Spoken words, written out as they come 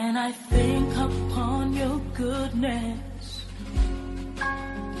I think upon your goodness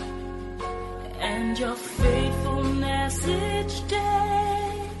and your faithfulness each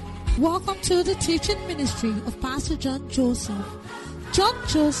day. Welcome to the teaching ministry of Pastor John Joseph. John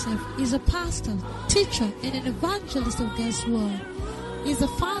Joseph is a pastor, teacher, and an evangelist of God's word. He is the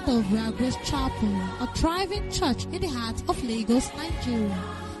father of Real Grace Chapel, a thriving church in the heart of Lagos, Nigeria.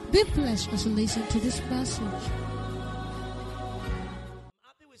 Be blessed as you listen to this message. I'm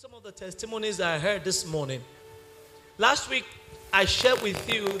happy with some of the testimonies I heard this morning. Last week, I shared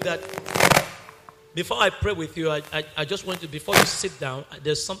with you that before I pray with you, I just want to, before you sit down,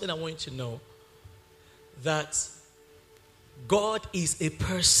 there's something I want you to know. That God is a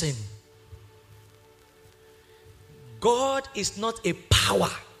person. God is not a power,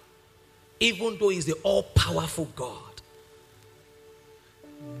 even though He's the all-powerful God.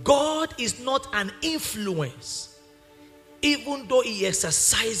 God is not an influence, even though He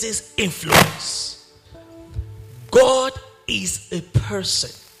exercises influence. God is a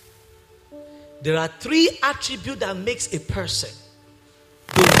person. There are three attributes that makes a person.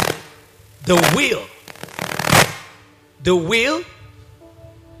 The will,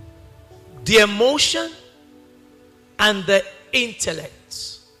 the emotion, and the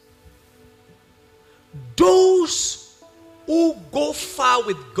intellect. Those who go far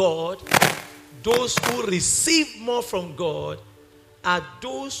with God, those who receive more from God, are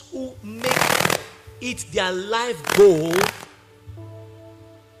those who make it their life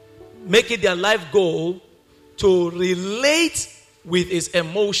goal to relate with His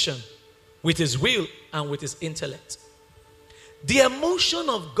emotion, with His will, and with His intellect. The emotion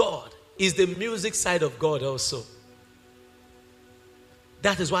of God is the music side of God also.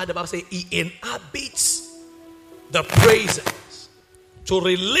 That is why the Bible says He inhabits the praises. To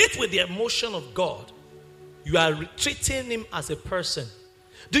relate with the emotion of God, you are treating Him as a person.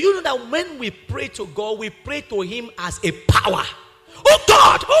 Do you know that when we pray to God, we pray to Him as a power? Oh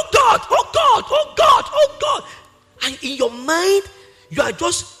God, oh God, oh God, oh God, oh God. And in your mind, you are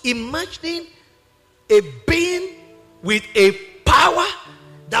just imagining a being with a power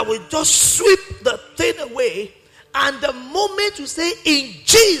that will just sweep the thing away. And the moment you say, in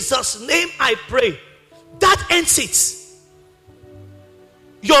Jesus' name I pray, that ends it.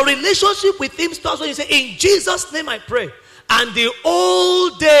 Your relationship with Him starts when you say, in Jesus' name I pray. And the whole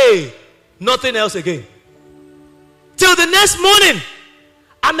day, nothing else again. Till the next morning.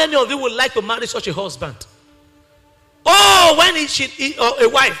 How many of you would like to marry such a husband? Oh, when a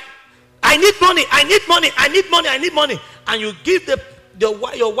wife, I need money, I need money, I need money, I need money. And you give your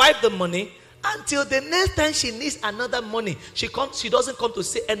wife the money until the next time she needs another money. She doesn't come to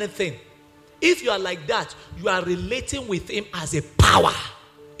say anything. If you are like that, you are relating with Him as a power.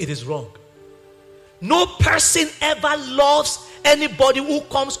 It is wrong. No person ever loves anybody who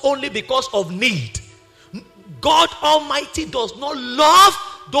comes only because of need. God Almighty does not love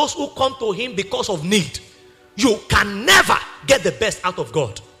those who come to Him because of need. You can never get the best out of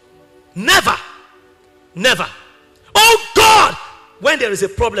God. Never. Never. Oh God, when there is a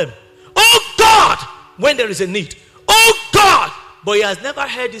problem. Oh God, when there is a need. Oh God. But He has never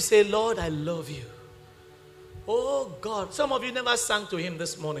heard you say, Lord, I love you. Oh God. Some of you never sang to Him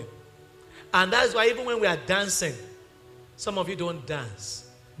this morning. And that's why even when we are dancing, some of you don't dance.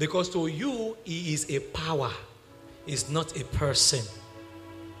 Because to you, He is a power. He's not a person.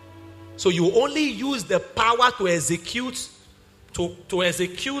 So you only use the power to execute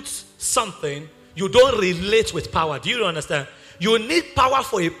something. You don't relate with power. Do you understand? You need power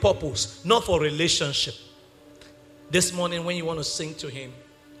for a purpose, not for relationship. This morning when you want to sing to Him,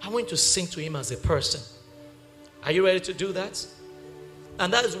 I want you to sing to Him as a person. Are you ready to do that?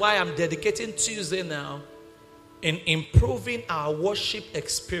 And that is why I'm dedicating Tuesday now in improving our worship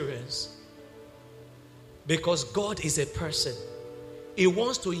experience. Because God is a person. He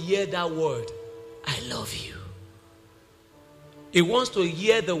wants to hear that word, I love you. He wants to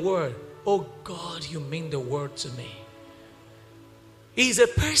hear the word, oh God, you mean the word to me. He's a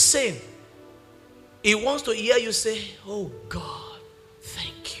person. He wants to hear you say, oh God,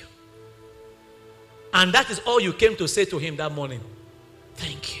 thank you. And that is all you came to say to Him that morning.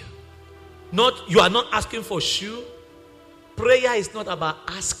 Thank you. You are not asking for shoe. Prayer is not about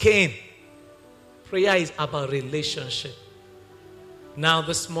asking. Prayer is about relationship. Now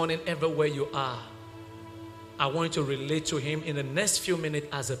this morning, everywhere you are, I want you to relate to Him in the next few minutes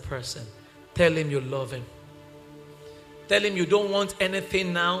as a person. Tell Him you love Him. Tell Him you don't want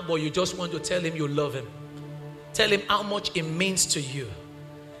anything now, but you just want to tell Him you love Him. Tell Him how much it means to you.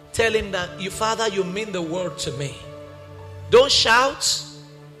 Tell Him that, Father, you mean the world to me. Don't shout.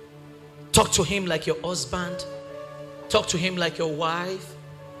 Talk to Him like your husband. Talk to Him like your wife.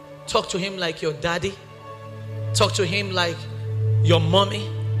 Talk to him like your daddy. Talk to him like your mommy,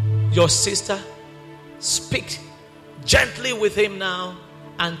 your sister. Speak gently with him now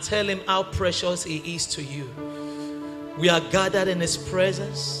and tell him how precious he is to you. We are gathered in his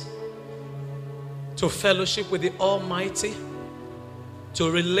presence to fellowship with the Almighty, to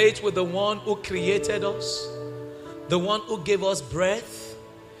relate with the one who created us, the one who gave us breath,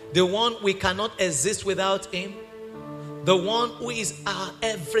 the one we cannot exist without him, the one who is our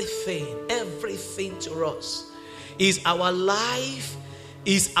everything to us. Is our life,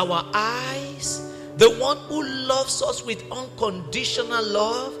 is our eyes, the one who loves us with unconditional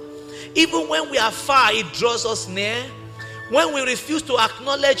love. Even when we are far, he draws us near. When we refuse to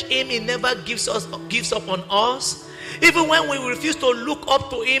acknowledge him, he never gives up on us. Even when we refuse to look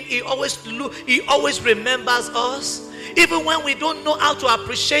up to him, he always remembers us. Even when we don't know how to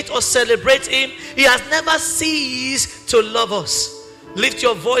appreciate or celebrate him, he has never ceased to love us. Lift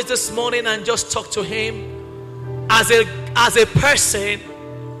your voice this morning and just talk to him as a person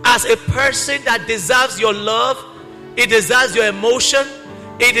that deserves your love. He deserves your emotion.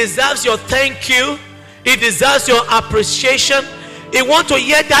 He deserves your thank you. He deserves your appreciation. He wants to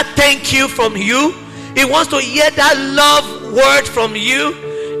hear that thank you from you. He wants to hear that love word from you.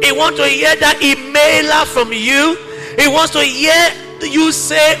 He wants to hear that emailer from you. He wants to hear you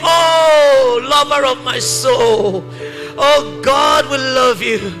say, oh, lover of my soul. Oh, God, we love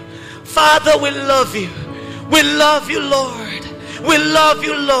you. Father, we love you. We love you, Lord. We love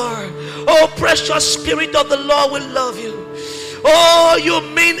you, Lord. Oh, precious Spirit of the Lord, we love you. Oh, you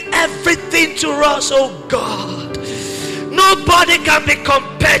mean everything to us, oh God. Nobody can be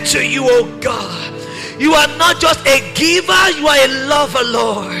compared to you, oh God. You are not just a giver, you are a lover,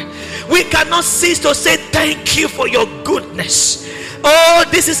 Lord. We cannot cease to say thank you for your goodness. Oh,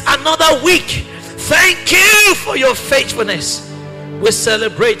 this is another week. Thank you for your faithfulness. We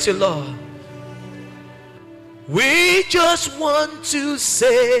celebrate you, Lord. We just want to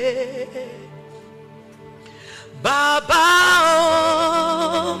say, Baba,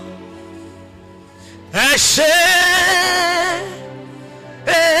 Ashe,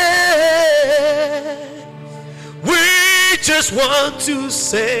 we just want to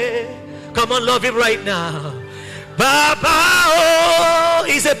say, come on, love him right now. Baba, oh,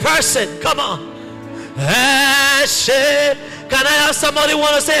 he's a person. Come on. Ashe. Can I have somebody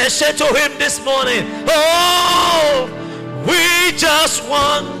want to say Ashe to him this morning? Oh, we just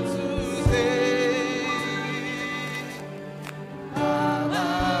want to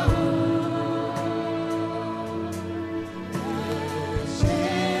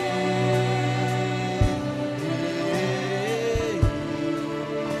say,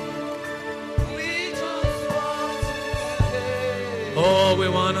 oh, we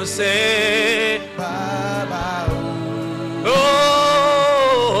want to say, oh,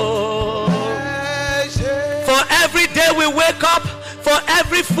 for every day we wake up, for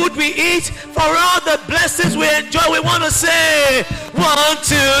every food we eat, for all the blessings we enjoy, we want to say, we want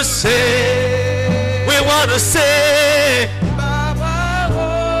to say, we want to say,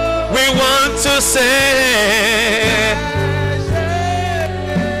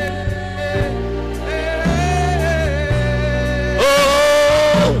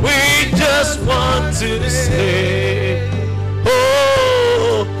 oh, we just want to say,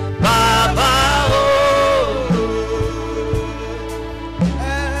 oh, Baba, oh.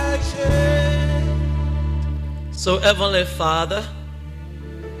 So Heavenly Father,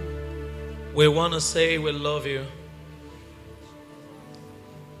 we want to say we love you.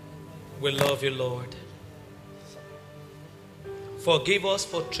 We love you, Lord. Forgive us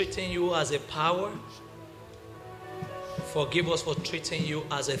for treating you as a power. Forgive us for treating you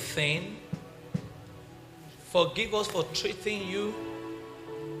as a thing. Forgive us for treating you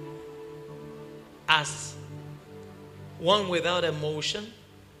as one without emotion.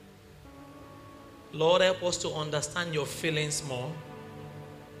 Lord, help us to understand your feelings more.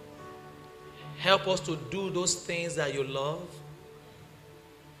 Help us to do those things that you love.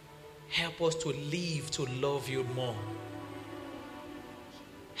 Help us to live to love you more.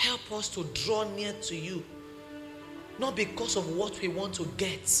 Help us to draw near to you, not because of what we want to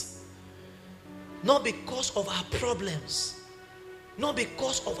get, not because of our problems, not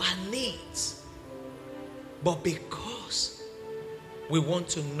because of our needs, but because we want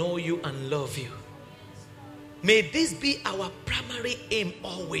to know you and love you. May this be our primary aim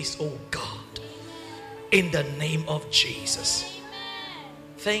always, oh God, in the name of Jesus.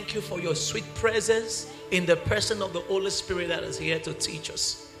 Thank you for your sweet presence in the person of the Holy Spirit that is here to teach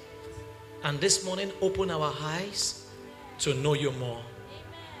us. And this morning, open our eyes to know you more.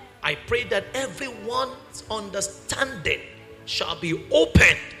 I pray that everyone's understanding shall be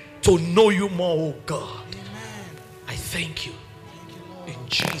opened to know you more, oh God. Amen. I thank you. Thank you, Lord. In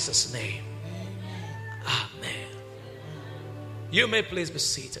Jesus' name. Amen. Amen. You may please be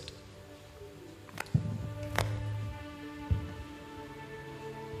seated.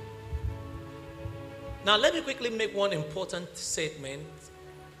 Now, let me quickly make one important statement.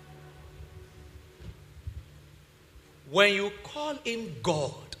 When you call him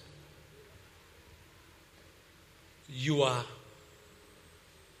God, you are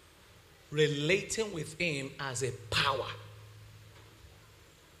relating with him as a power.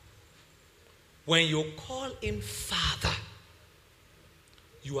 When you call him Father,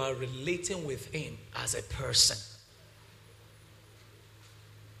 you are relating with him as a person.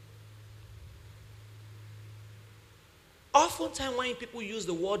 Oftentimes when people use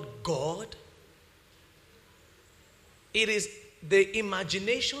the word God, it is the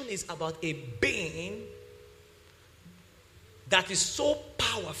imagination is about a being that is so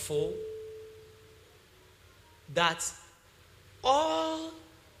powerful that all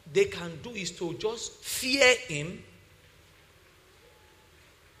they can do is to just fear him,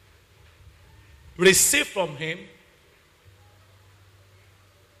 receive from him,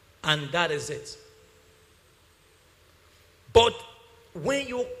 and that is it. But when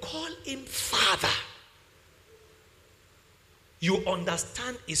you call him Father, you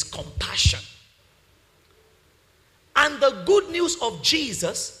understand his compassion. And the good news of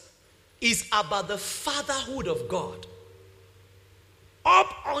Jesus is about the fatherhood of God.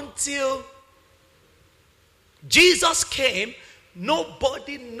 Up until Jesus came,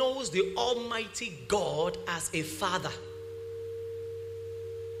 nobody knows the Almighty God as a father.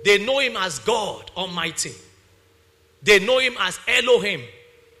 They know him as God Almighty. They know him as Elohim.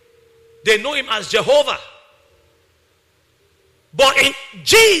 They know him as Jehovah. But in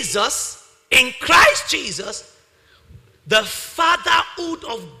Jesus, in Christ Jesus, the fatherhood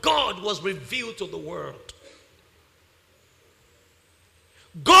of God was revealed to the world.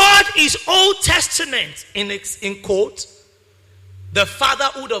 God is Old Testament in quote. The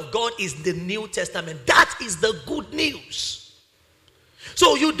fatherhood of God is the New Testament. That is the good news.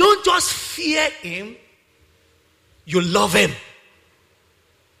 So you don't just fear him, you love him.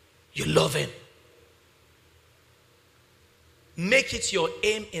 You love him. Make it your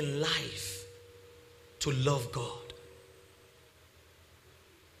aim in life to love God.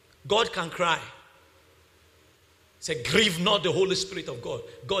 God can cry. Say, grieve not the Holy Spirit of God.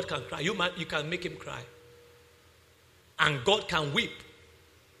 God can cry. You can make him cry. And God can weep.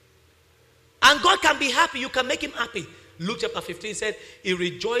 And God can be happy. You can make him happy. Luke chapter 15 said, he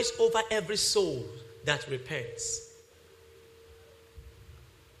rejoiced over every soul that repents.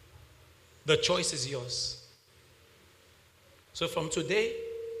 The choice is yours. So from today,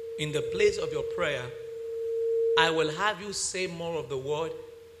 in the place of your prayer, I will have you say more of the word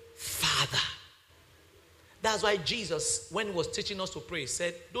Father. That's why Jesus, when he was teaching us to pray,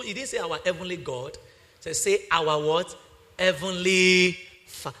 said, he didn't say our heavenly God. He said, say our what? Heavenly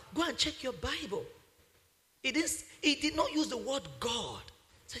Father. Go and check your Bible. He did not use the word God.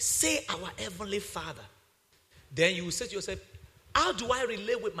 He said, say our heavenly Father. Then you will say to yourself, how do I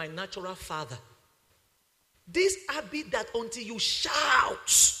relate with my natural father? This habit that until you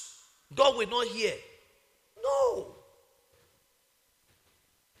shout, God will not hear. No.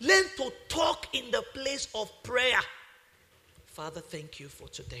 Learn to talk in the place of prayer. Father, thank you for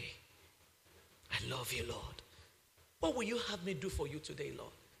today. I love you, Lord. What will you have me do for you today,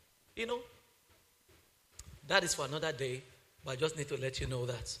 Lord? You know, that is for another day, but I just need to let you know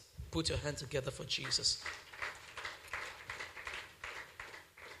that. Put your hand together for Jesus.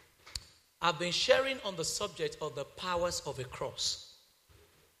 I've been sharing on the subject of the powers of a cross.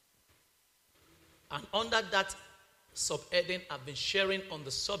 And under that subheading, I've been sharing on the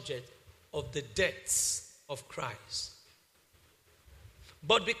subject of the deaths of Christ.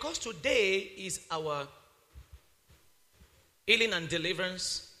 But because today is our Healing and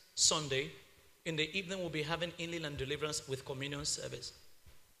Deliverance Sunday, in the evening we'll be having healing and deliverance with communion service.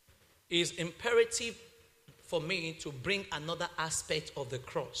 It is imperative for me to bring another aspect of the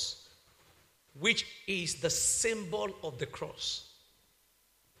cross, which is the symbol of the cross.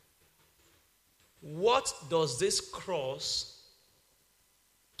 What does this cross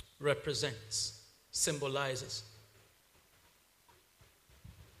represent, symbolizes?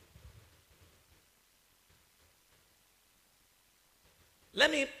 Let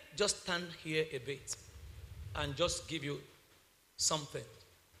me just stand here a bit and just give you something.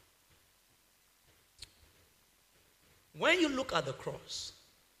 When you look at the cross,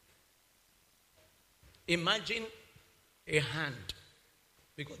 imagine a hand,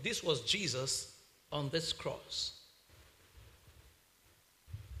 because this was Jesus on this cross.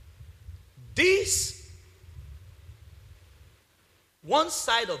 This, one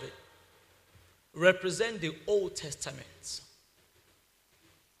side of it, represent the Old Testament.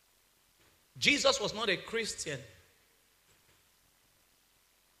 Jesus was not a Christian.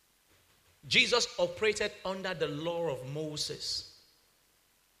 Jesus operated under the law of Moses.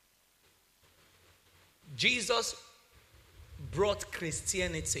 Jesus brought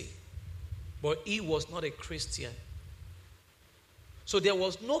Christianity, but he was not a Christian. So there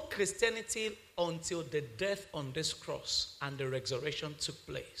was no Christianity until the death on this cross and the resurrection took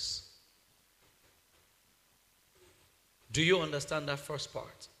place. Do you understand that first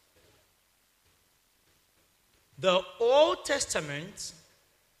part? The Old Testament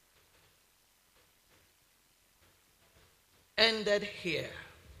ended here.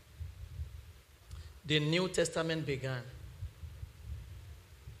 The New Testament began.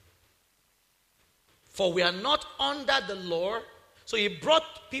 For we are not under the law. So he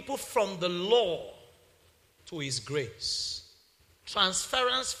brought people from the law to his grace.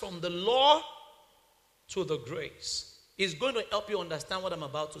 Transference from the law to the grace. It's going to help you understand what I'm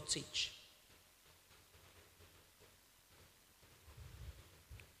about to teach.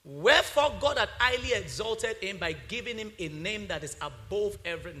 Wherefore God had highly exalted him by giving him a name that is above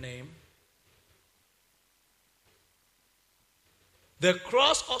every name. The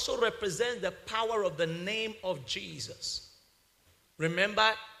cross also represents the power of the name of Jesus.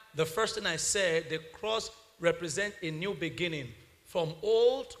 Remember, the first thing I said, the cross represents a new beginning. From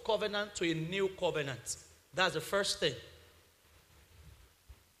old covenant to a new covenant. That's the first thing.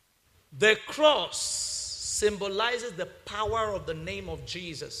 The cross symbolizes the power of the name of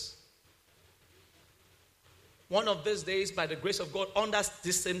Jesus. One of these days, by the grace of God, under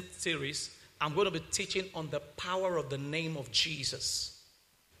this same series, I'm going to be teaching on the power of the name of Jesus.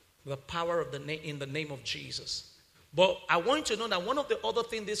 The power of the name in the name of Jesus. But I want you to know that one of the other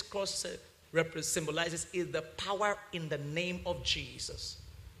things this cross symbolizes is the power in the name of Jesus.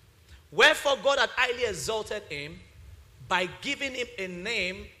 Wherefore God had highly exalted him by giving him a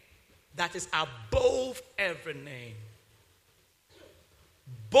name that is above every name.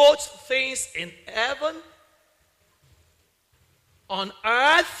 Both things in heaven, on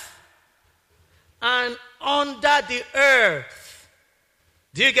earth, and under the earth.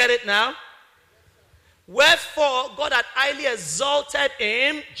 Do you get it now? Wherefore God had highly exalted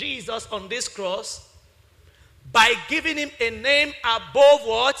him, Jesus, on this cross, by giving him a name above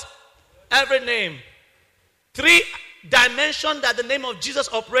what? Every name. Three dimensions that the name of Jesus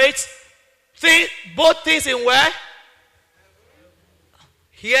operates. Both things in where?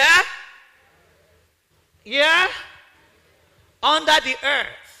 Here. Here. Under the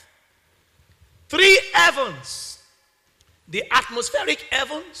earth. Three heavens. The atmospheric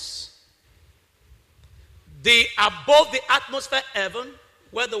heavens. The above the atmosphere heaven,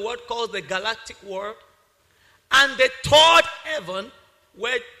 where the word calls the galactic world. And the third heaven,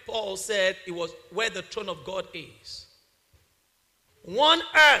 where Paul said it was where the throne of God is. One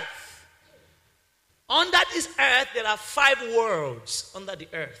earth. Under this earth, there are 5 worlds under the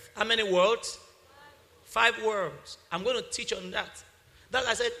earth. How many worlds? 5 worlds. I'm going to teach on that.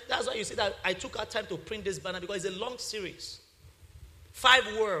 That's why you see that I took our time to print this banner, because it's a long series.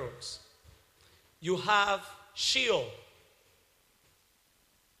 5 worlds. You have Sheol,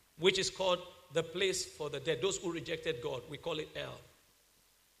 which is called the place for the dead. Those who rejected God, we call it hell.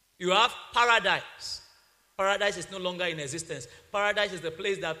 You have paradise. Paradise is no longer in existence. Paradise is the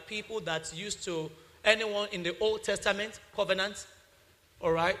place that people that used to, anyone in the Old Testament covenant,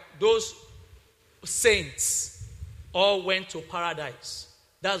 all right, those saints all went to paradise.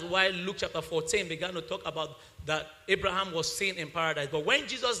 That's why Luke chapter 14 began to talk about that Abraham was seen in paradise. But when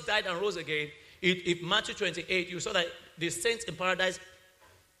Jesus died and rose again, in Matthew 28, you saw that the saints in paradise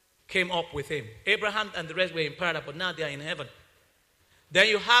came up with him. Abraham and the rest were in paradise, but now they are in heaven. Then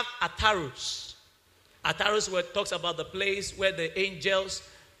you have Atarus. Atarus talks about the place where the angels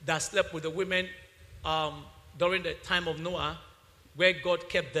that slept with the women during the time of Noah, where God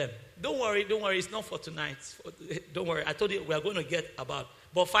kept them. Don't worry, it's not for tonight. Don't worry, I told you we are going to get about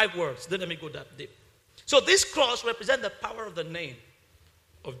 5 words. Don't let me go that deep. So this cross represents the power of the name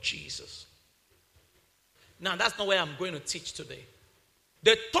of Jesus. Now, that's not where I'm going to teach today.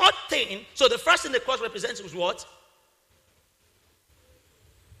 The third thing, so the first thing the cross represents was what?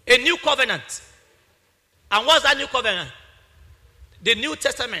 A new covenant. And what's that new covenant? The New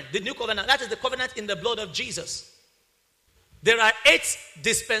Testament, the new covenant. That is the covenant in the blood of Jesus. There are 8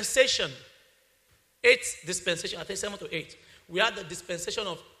 dispensations. 8 dispensations, I think 7 to 8. We have the dispensation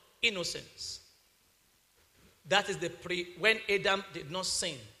of innocence. That is when Adam did not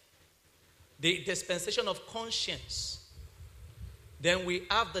sin. The dispensation of conscience, Then we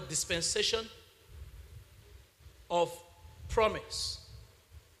have the dispensation of promise,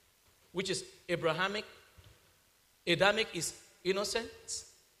 which is Abrahamic. Adamic is innocent.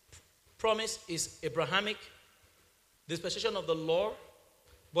 Promise is Abrahamic. Dispensation of the law.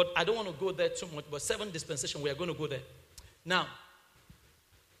 But I don't want to go there too much. But 7 dispensation, we are going to go there. Now,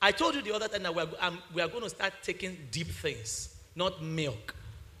 I told you the other time that we are going to start taking deep things, not milk.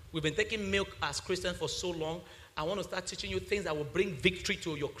 We've been taking milk as Christians for so long. I want to start teaching you things that will bring victory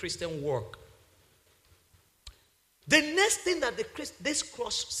to your Christian work. The next thing that this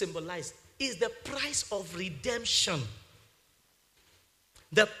cross symbolizes is the price of redemption.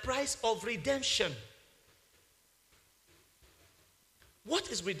 The price of redemption.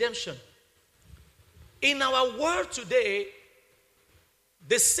 What is redemption? In our world today,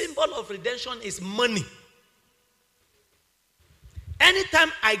 the symbol of redemption is money.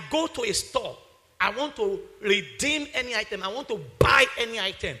 Anytime I go to a store, I want to redeem any item. I want to buy any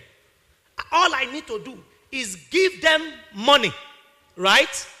item. All I need to do is give them money,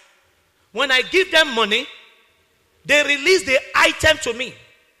 right? When I give them money, they release the item to me.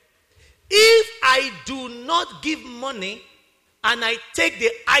 If I do not give money and I take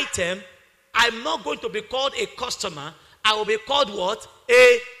the item, I'm not going to be called a customer. I will be called what?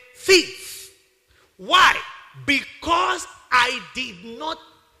 A thief. Why? Because I did not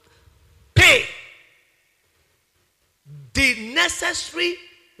pay the necessary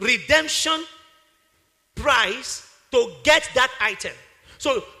redemption price to get that item.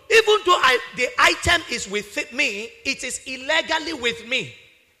 So even though the item is with me, it is illegally with me.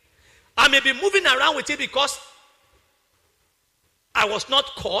 I may be moving around with it because I was not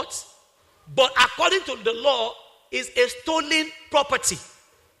caught, but according to the law, is a stolen property.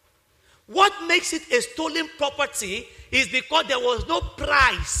 What makes it a stolen property is because there was no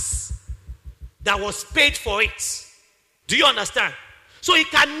price that was paid for it. Do you understand? So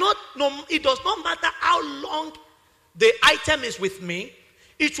it does not matter how long the item is with me,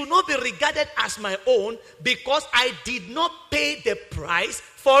 it will not be regarded as my own because I did not pay the price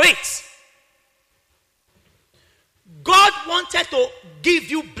for it. God wanted to give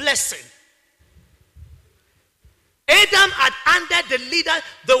you blessing. Adam had handed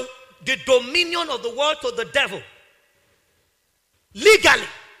the dominion of the world to the devil. Legally.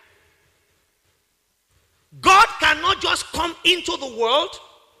 God cannot just come into the world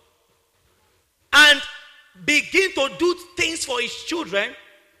and begin to do things for his children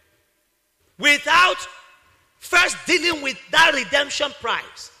without first dealing with that redemption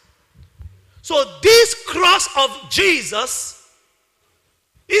price. So this cross of Jesus,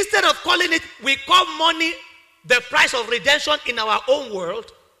 instead of calling it, we call money the price of redemption in our own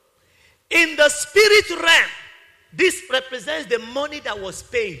world. In the spirit realm, this represents the money that was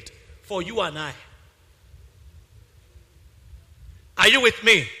paid for you and I. Are you with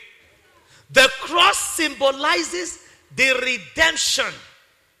me? The cross symbolizes the redemption,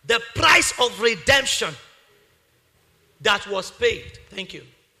 the price of redemption that was paid. Thank you.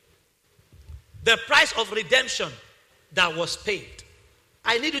 The price of redemption that was paid.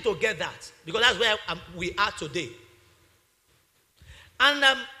 I need you to get that because that's where we are today. And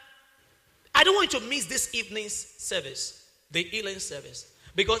I don't want you to miss this evening's service, the healing service,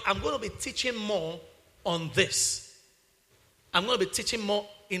 because I'm going to be teaching more on this. I'm going to be teaching more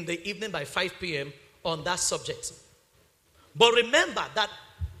in the evening by 5 p.m. on that subject. But remember that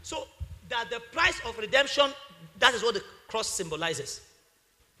the price of redemption, that is what the cross symbolizes.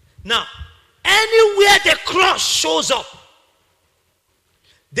 Now, anywhere the cross shows up,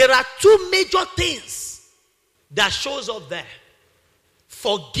 there are 2 major things that shows up there.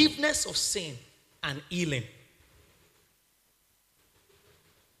 Forgiveness of sin and healing.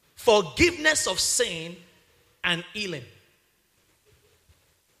 Forgiveness of sin and healing.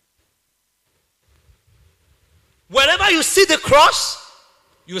 Wherever you see the cross,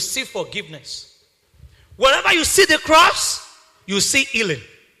 you see forgiveness. Wherever you see the cross, you see healing.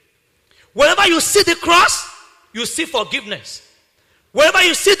 Wherever you see the cross, you see forgiveness. Wherever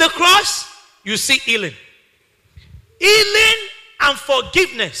you see the cross, you see healing. Healing and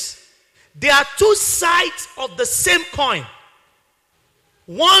forgiveness, they are 2 sides of the same coin.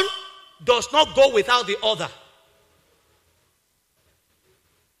 One does not go without the other.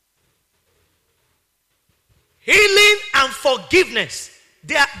 Healing and forgiveness,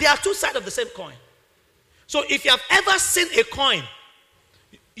 they are 2 sides of the same coin. So if you have ever seen a coin,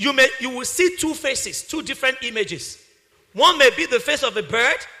 you will see 2 faces, 2 different images. One may be the face of a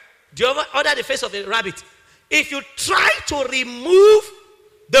bird, the other the face of a rabbit. If you try to remove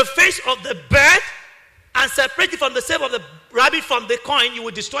the face of the bird and separate it from the shape of the rabbit from the coin, you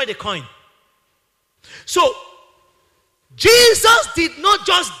will destroy the coin. So Jesus did not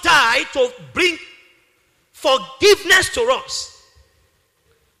just die to bring forgiveness to us.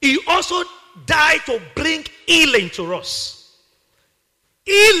 He also died to bring healing to us.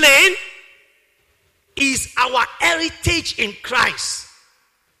 Healing is our heritage in Christ.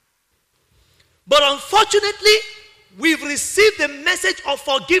 But unfortunately, we've received the message of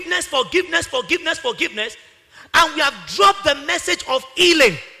forgiveness, and we have dropped the message of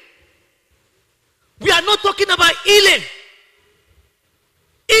healing. We are not talking about healing.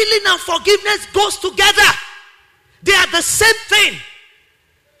 Healing and forgiveness goes together. They are the same thing.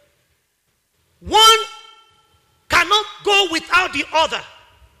 One cannot go without the other.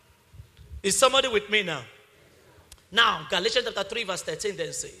 Is somebody with me now? Now, Galatians chapter 3 verse 13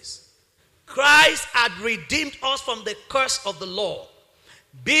 then says, Christ had redeemed us from the curse of the law,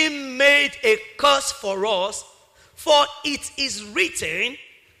 being made a curse for us, for it is written,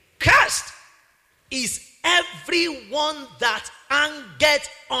 cursed is everyone that hangeth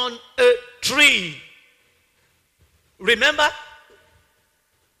on a tree. Remember,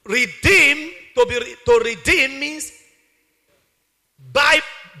 redeem, to redeem means by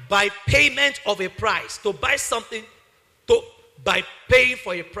payment of a price. To buy something by paying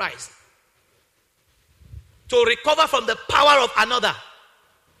for a price. To recover from the power of another.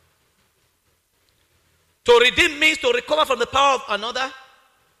 To redeem means to recover from the power of another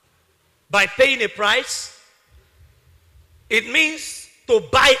by paying a price. It means to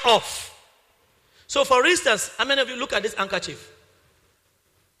buy off. So for instance, how many of you look at this handkerchief?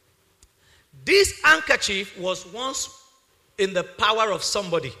 This handkerchief was once in the power of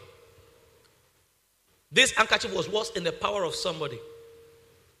somebody. This handkerchief was once in the power of somebody.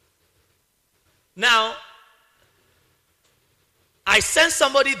 Now, I sent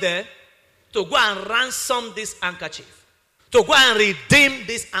somebody there to go and ransom this handkerchief, to go and redeem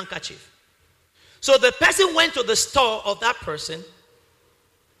this handkerchief. So the person went to the store of that person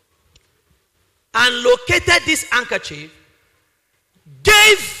and located this handkerchief,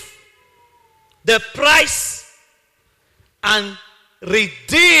 gave the price, and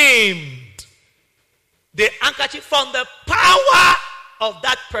redeemed the handkerchief from the power of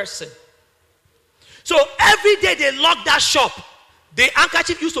that person. So every day they locked that shop. The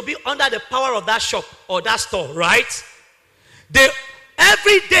handkerchief used to be under the power of that shop or that store, right?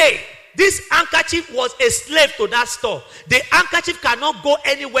 Every day, this handkerchief was a slave to that store. The handkerchief cannot go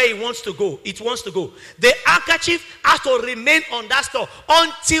anywhere it wants to go. The handkerchief has to remain on that store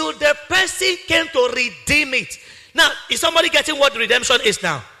until the person came to redeem it. Now, is somebody getting what redemption is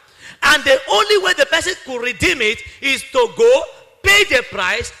now? And the only way the person could redeem it is to go, pay the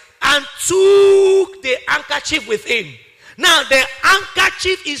price, and took the handkerchief with him. Now, the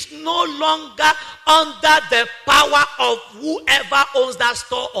handkerchief is no longer under the power of whoever owns that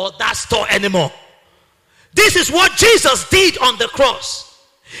store or that store anymore. This is what Jesus did on the cross.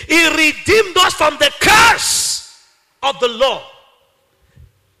 He redeemed us from the curse of the law.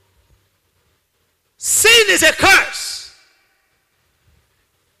 Sin is a curse.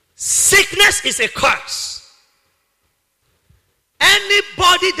 Sickness is a curse.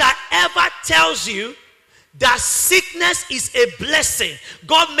 Anybody that ever tells you that sickness is a blessing,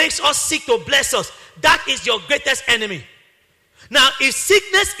 God makes us sick to bless us, that is your greatest enemy. Now, if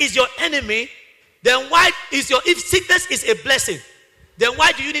sickness is your enemy, then if sickness is a blessing, then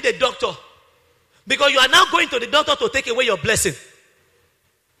why do you need a doctor? Because you are now going to the doctor to take away your blessing.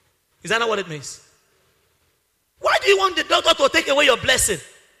 Is that not what it means? Why do you want the doctor to take away your blessing?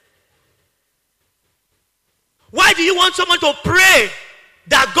 Why do you want someone to pray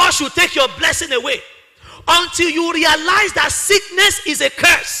that God should take your blessing away? Until you realize that sickness is a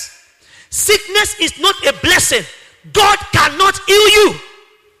curse. Sickness is not a blessing. God cannot heal you.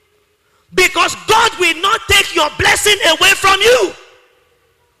 Because God will not take your blessing away from you.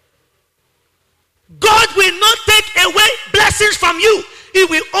 God will not take away blessings from you. He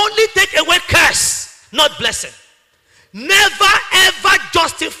will only take away curse, not blessing. Never ever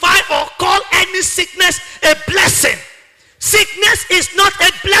justify or call any sickness a blessing. Sickness is not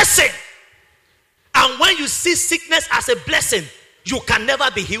a blessing. And when you see sickness as a blessing, you can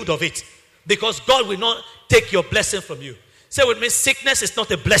never be healed of it. Because God will not take your blessing from you. Say with me, sickness is not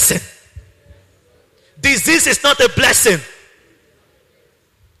a blessing. Disease is not a blessing.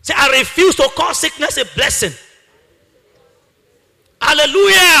 Say, I refuse to call sickness a blessing.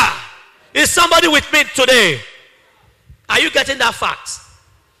 Hallelujah. Is somebody with me today? Are you getting that fact?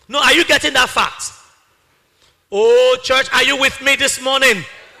 No, are you getting that fact? Oh, church, are you with me this morning?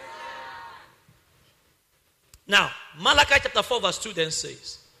 Now, Malachi chapter 4 verse 2 then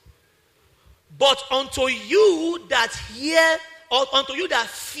says, but unto you that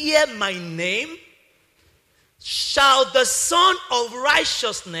fear my name, shall the Son of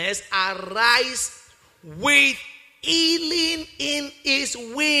Righteousness arise with healing in his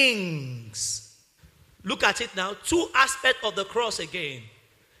wings. Look at it now. Two aspects of the cross again.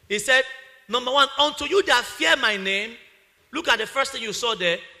 He said, number one, unto you that fear my name. Look at the first thing you saw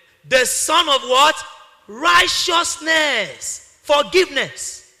there. The Son of what? Righteousness.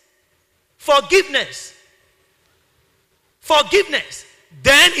 Forgiveness. Forgiveness. Forgiveness.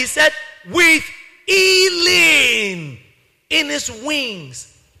 Then he said, with healing in his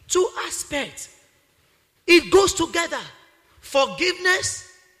wings. Two aspects. It goes together. Forgiveness,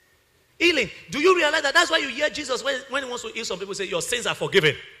 healing. Do you realize that? That's why you hear Jesus when he wants to heal some people say, your sins are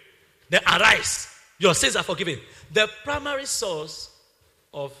forgiven. They arise. Your sins are forgiven. The primary source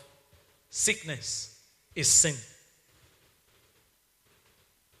of sickness is sin.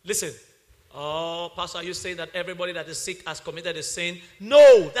 Listen. Oh, Pastor, are you saying that everybody that is sick has committed a sin?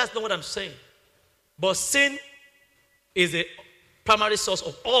 No, that's not what I'm saying. But sin is the primary source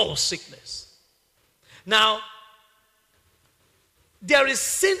of all sickness. Now, there is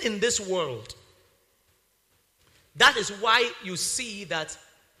sin in this world. That is why you see that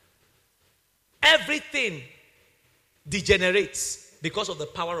everything degenerates because of the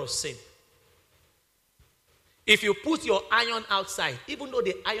power of sin. If you put your iron outside, even though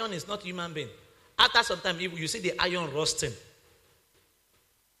the iron is not human being, after some time you see the iron rusting.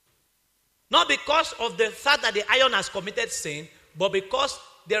 Not because of the fact that the iron has committed sin, but because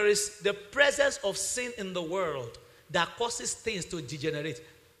there is the presence of sin in the world that causes things to degenerate.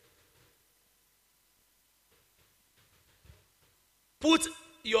 Put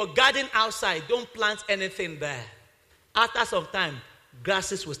your garden outside. Don't plant anything there. After some time,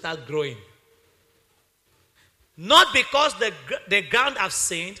 grasses will start growing. Not because the ground has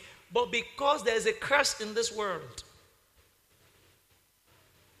sinned, but because there is a curse in this world.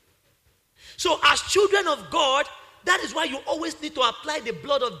 So as children of God, that is why you always need to apply the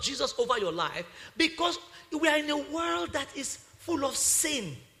blood of Jesus over your life, because we are in a world that is full of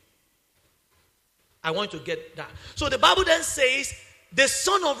sin. I want to get that. So the Bible then says, the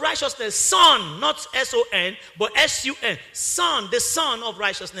Son of Righteousness, Son, not S-O-N, but S-U-N, Son, the Son of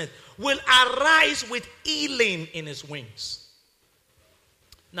Righteousness, will arise with healing in his wings.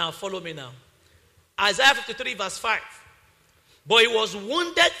 Now follow me now. Isaiah 53 verse 5. But he was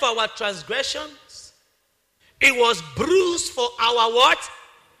wounded for our transgressions. It was bruised for our what?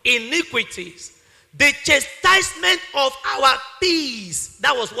 Iniquities. The chastisement of our peace.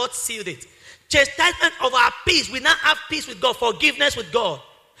 That was what sealed it. Chastisement of our peace. We now have peace with God. Forgiveness with God.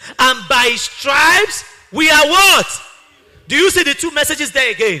 And by his stripes, we are what? Do you see the two messages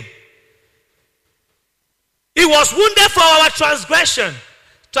there again? He was wounded for our transgression.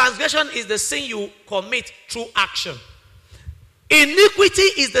 Transgression is the sin you commit through action. Iniquity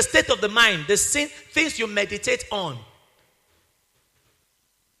is the state of the mind, the sin, things you meditate on.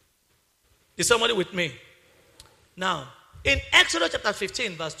 Is somebody with me? Now, in Exodus chapter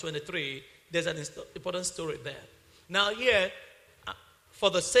 15, verse 23, there's an important story there. Now here, for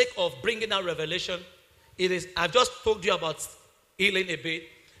the sake of bringing out revelation, I've just told you about healing a bit.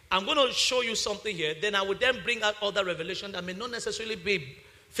 I'm going to show you something here. Then I will then bring out other revelation that may not necessarily be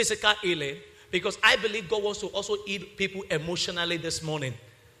physical healing, because I believe God wants to also heal people emotionally this morning.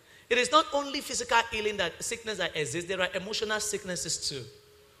 It is not only physical healing that sickness that exists. There are emotional sicknesses too.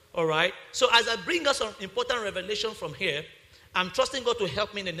 All right? So as I bring us some important revelation from here, I'm trusting God to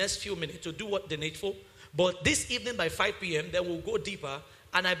help me in the next few minutes to do what they needful. But this evening by 5 p.m., then we'll go deeper.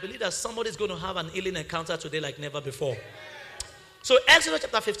 And I believe that somebody's going to have an healing encounter today like never before. So Exodus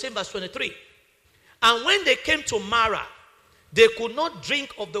chapter 15 verse 23. And when they came to Marah, they could not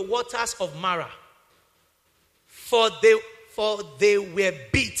drink of the waters of Marah, for they were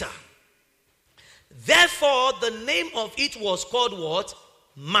bitter. Therefore, the name of it was called what?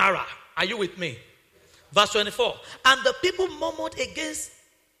 Marah. Are you with me? Verse 24. And the people murmured against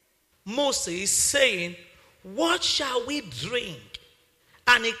Moses, saying, what shall we drink?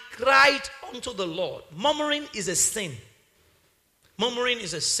 And he cried unto the Lord. Murmuring is a sin. Murmuring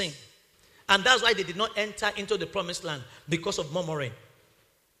is a sin. And that's why they did not enter into the promised land, because of murmuring.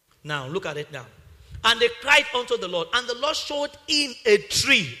 Now, look at it now. And they cried unto the Lord. And the Lord showed him a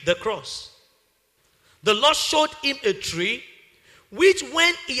tree, the cross. The Lord showed him a tree, which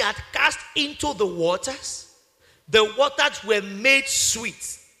when he had cast into the waters were made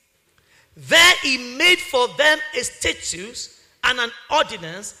sweet. There he made for them a statute and an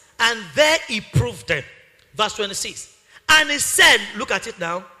ordinance, and there he proved them. Verse 26. And he said, look at it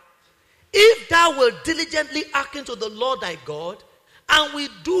now. If thou wilt diligently hearken to the Lord thy God, and will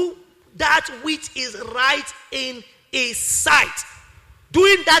do that which is right in his sight.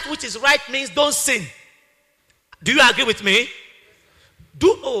 Doing that which is right means don't sin. Do you agree with me?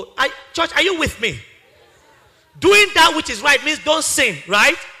 Church, are you with me? Doing that which is right means don't sin,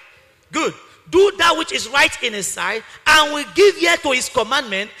 right? Good. Do that which is right in his sight, and will give ear to his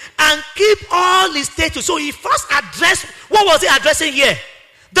commandment, and keep all his statutes. So he first addressed, what was he addressing here?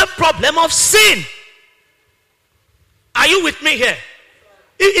 The problem of sin. Are you with me here?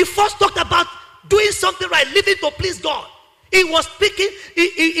 He first talked about doing something right, living to please God. He was speaking,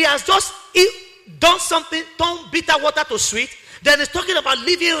 he has just done something, turned bitter water to sweet. Then he's talking about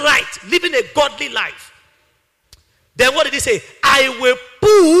living right, living a godly life. Then what did he say? I will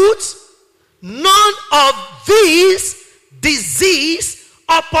put none of these disease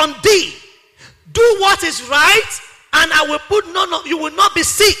upon thee. Do what is right, and I will put you will not be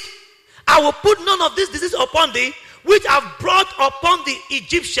sick. I will put none of this disease upon thee, which I've brought upon the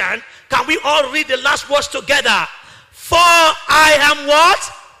Egyptian. Can we all read the last words together? For I am what?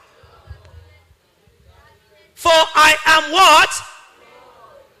 For I am what?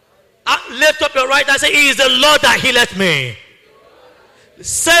 Lift up your right hand and say, He is the Lord that healeth me.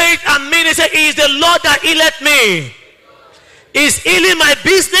 Say it and mean it. Say, He is the Lord that healeth me. He's healing my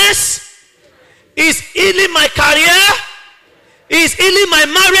business. He's healing my career. He's healing my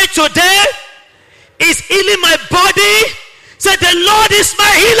marriage today. He's healing my body. Say, the Lord is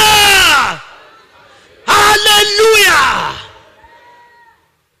my healer. Hallelujah.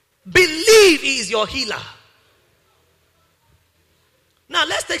 Believe He is your healer. Now,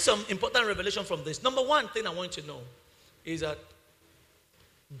 let's take some important revelation from this. Number one thing I want you to know is that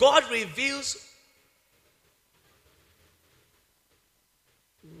God reveals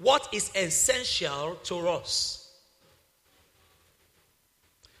what is essential to us.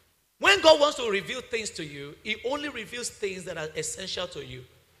 When God wants to reveal things to you, He only reveals things that are essential to you.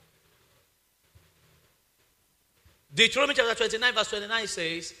 Deuteronomy chapter 29 verse 29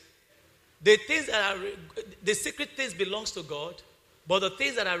 says, the secret things belongs to God, but the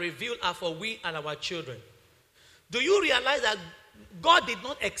things that are revealed are for we and our children. Do you realize that God did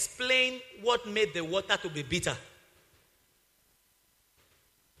not explain what made the water to be bitter?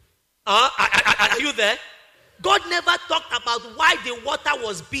 Are you there? God never talked about why the water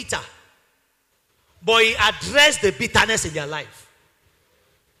was bitter, but He addressed the bitterness in their life.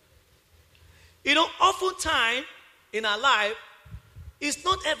 You know, oftentimes in our life, it's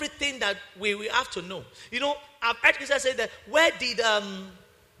not everything that we have to know. You know, I've heard Jesus say that, where did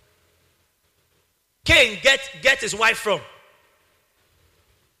Cain get his wife from?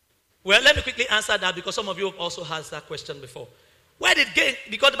 Well, let me quickly answer that, because some of you have also asked that question before. Where did Cain,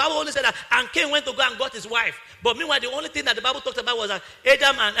 because the Bible only said that, and Cain went to go and got his wife. But meanwhile, the only thing that the Bible talked about was that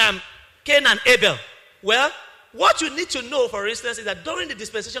Cain and Abel. Well, what you need to know, for instance, is that during the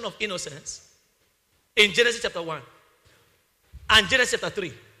dispensation of innocence, in Genesis chapter 1 and Genesis chapter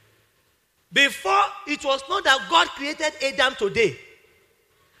 3, before, it was not that God created Adam today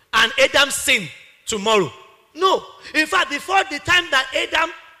and Adam sinned tomorrow. No. In fact, before the time that Adam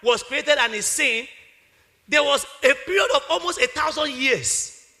was created and he sinned, there was a period of almost 1,000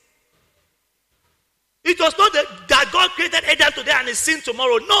 years. It was not that God created Adam today and he sinned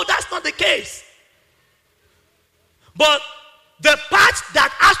tomorrow. No, that's not the case. But the part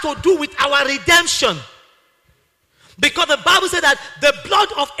that has to do with our redemption, because the Bible said that the blood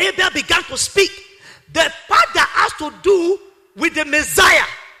of Abel began to speak. The part that has to do with the Messiah,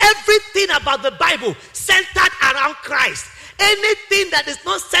 everything about the Bible centered around Christ. Anything that is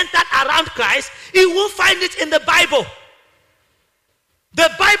not centered around Christ, you won't find it in the Bible. The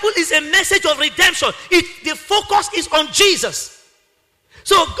Bible is a message of redemption. The focus is on Jesus.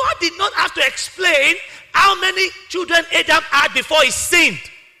 So God did not have to explain how many children Adam had before he sinned.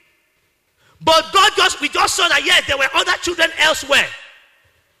 But we just saw that, yes, there were other children elsewhere.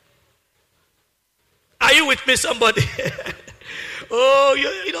 Are you with me, somebody? Oh,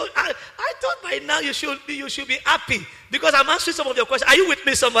 you know, I thought by now you should be happy, because I'm answering some of your questions. Are you with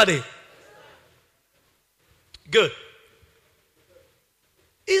me, somebody? Good.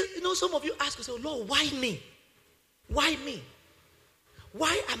 You know, some of you ask yourself, Lord, why me? Why me?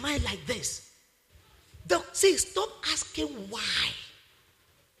 Why am I like this? See, stop asking why.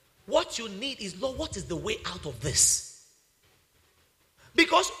 What you need is, Lord, what is the way out of this?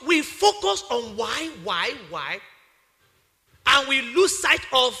 Because we focus on why, and we lose sight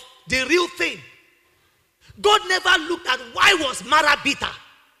of the real thing. God never looked at why was Mara bitter,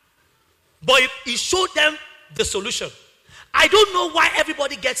 but He showed them the solution. I don't know why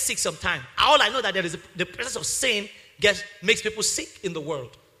everybody gets sick sometimes. All I know that there is the presence of sin makes people sick in the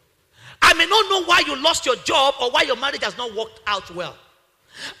world. I may not know why you lost your job or why your marriage has not worked out well.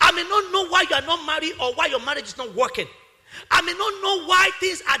 I may not know why you are not married or why your marriage is not working. I may not know why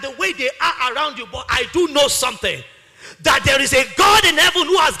things are the way they are around you, but I do know something. That there is a God in heaven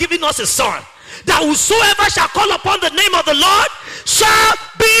who has given us a son. That whosoever shall call upon the name of the Lord shall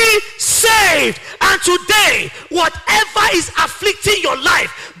be saved. And today, whatever is afflicting your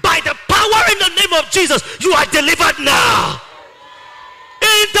life, by the power in the name of Jesus, you are delivered now.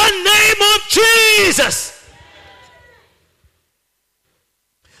 In the name of Jesus.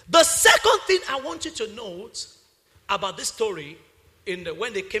 The second thing I want you to note about this story,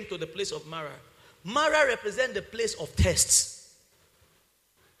 when they came to the place of Marah. Marah represents the place of tests.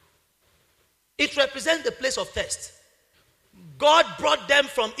 It represents the place of test. God brought them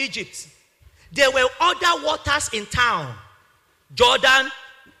from Egypt. There were other waters in town. Jordan,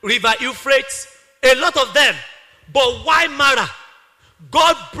 River Euphrates, a lot of them. But why Marah?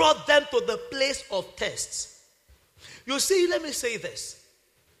 God brought them to the place of tests. You see, let me say this.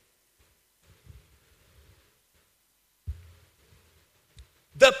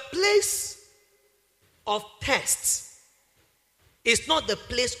 The place of tests is not the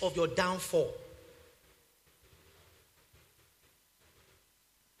place of your downfall.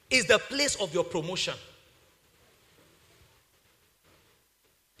 It's the place of your promotion.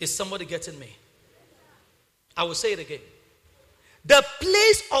 Is somebody getting me? I will say it again. The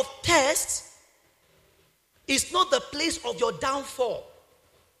place of test is not the place of your downfall.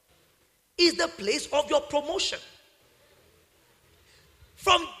 It's the place of your promotion.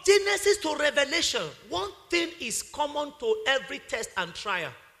 From Genesis to Revelation, one thing is common to every test and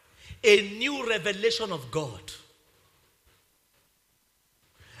trial: a new revelation of God.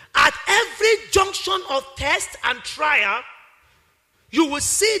 At every junction of test and trial, you will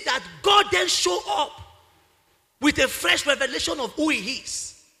see that God then show up with a fresh revelation of who He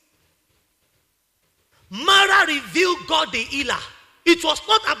is. Marah revealed God the healer. It was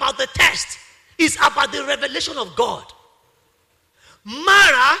not about the test. It's about the revelation of God.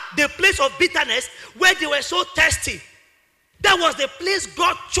 Marah, the place of bitterness, where they were so thirsty, that was the place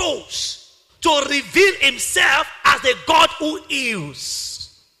God chose to reveal Himself as the God who heals.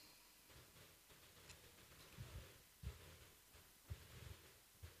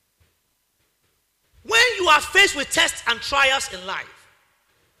 When you are faced with tests and trials in life,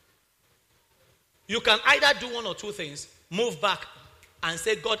 you can either do one or two things. Move back and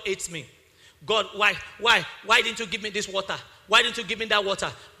say, God hates me. God, why didn't you give me this water? Why didn't you give me that water?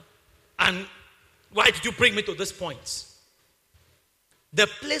 And why did you bring me to this point? The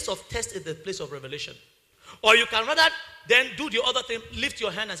place of test is the place of revelation. Or you can rather then do the other thing, lift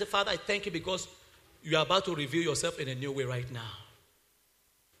your hand and say, Father, I thank you because you are about to reveal yourself in a new way right now.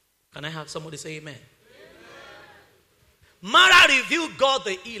 Can I have somebody say amen? Marah revealed God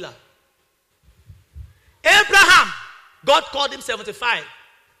the healer. Abraham, God called him 75.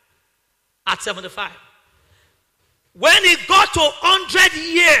 At 75. When he got to 100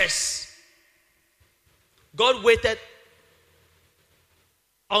 years, God waited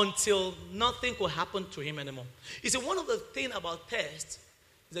until nothing could happen to him anymore. You see, one of the things about tests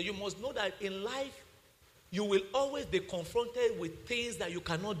is that you must know that in life, you will always be confronted with things that you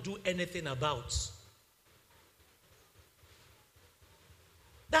cannot do anything about.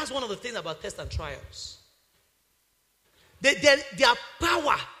 That's one of the things about tests and trials. Their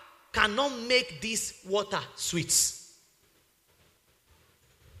power cannot make this water sweet.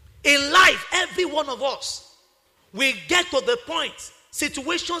 In life, every one of us will get to the point,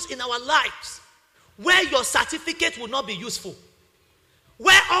 situations in our lives, where your certificate will not be useful.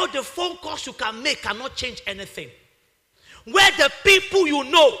 Where all the phone calls you can make cannot change anything. Where the people you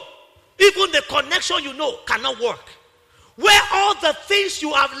know, even the connection you know, cannot work. Where all the things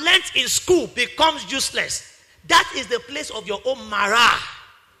you have learned in school becomes useless. That is the place of your own Marah.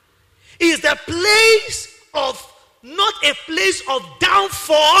 It is the place of, not a place of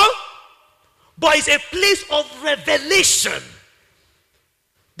downfall, but it's a place of revelation.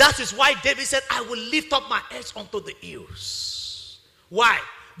 That is why David said, I will lift up my eyes unto the hills. Why?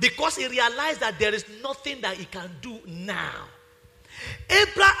 Because he realized that there is nothing that he can do now.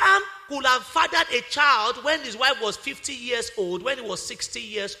 Abraham could have fathered a child when his wife was 50 years old, when he was 60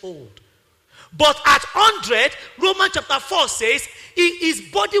 years old. But at 100, Romans chapter 4 says, his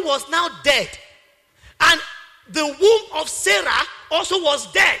body was now dead. And the womb of Sarah also was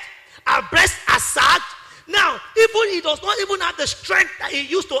dead. Her breast has sagged. Now, even he does not even have the strength that he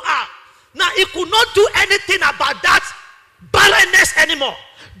used to have. Now, he could not do anything about that barrenness anymore.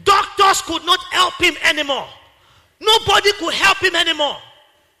 Doctors could not help him anymore. Nobody could help him anymore.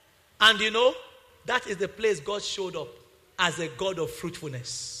 And you know, that is the place God showed up as a God of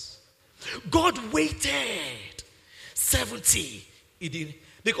fruitfulness. God waited 70. He did,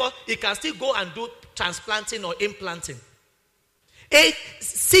 because he can still go and do transplanting or implanting. age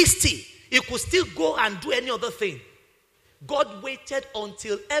 60, he could still go and do any other thing. God waited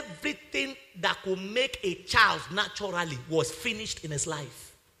until everything that could make a child naturally was finished in his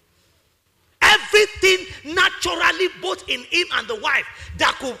life. Everything naturally, both in him and the wife,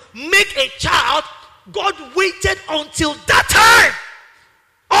 that could make a child, God waited until that time.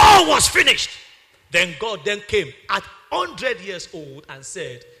 All was finished. Then God then came at 100 years old and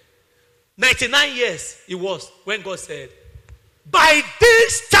said, 99 years it was when God said, by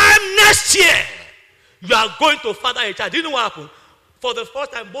this time next year, you are going to father a child. Do you know what happened? For the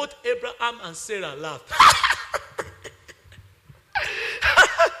first time, both Abraham and Sarah laughed.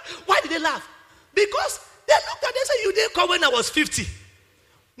 Why did they laugh? Because they looked at it and said, you didn't come when I was 50.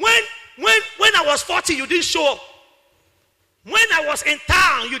 When I was 40, you didn't show up. When I was in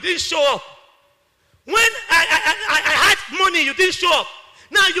town, you didn't show up. When I had money, you didn't show up.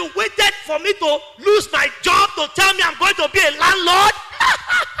 Now you waited for me to lose my job to tell me I'm going to be a landlord?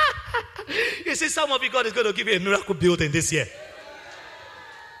 You see, some of you, God is going to give you a miracle building this year.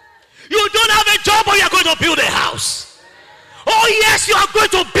 You don't have a job, but you are going to build a house. Oh yes, you are going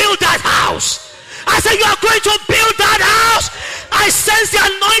to build that house. I said you are going to build that house. I sense the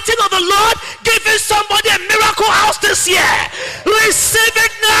anointing of the Lord giving somebody a miracle house this year. Receive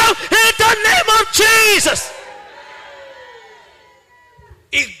it now in the name of Jesus.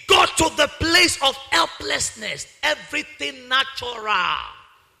 It got to the place of helplessness. Everything natural.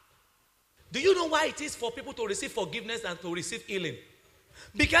 Do you know why it is for people to receive forgiveness and to receive healing?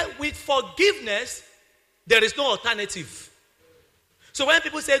 Because with forgiveness, there is no alternative. So when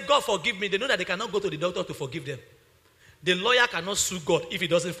people say, God forgive me, they know that they cannot go to the doctor to forgive them. The lawyer cannot sue God if he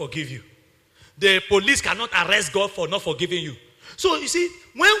doesn't forgive you. The police cannot arrest God for not forgiving you. So you see,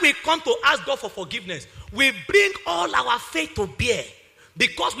 when we come to ask God for forgiveness, we bring all our faith to bear.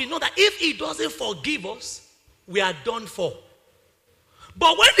 Because we know that if he doesn't forgive us, we are done for.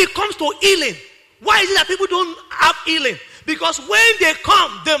 But when it comes to healing, why is it that people don't have healing? Because when they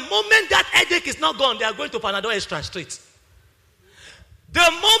come, the moment that headache is not gone, they are going to Panadol Extra straight. The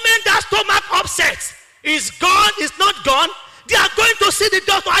moment that stomach upset is gone, is not gone, they are going to see the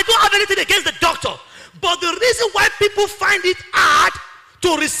doctor. I don't have anything against the doctor. But the reason why people find it hard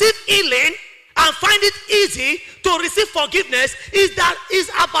to receive healing and find it easy to receive forgiveness is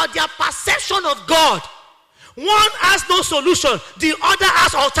about their perception of God. One has no solution, the other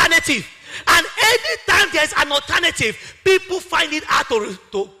has alternative. And anytime there's an alternative, people find it hard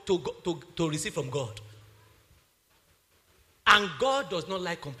to receive from God. And God does not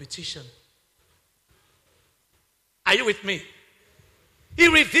like competition. Are you with me? He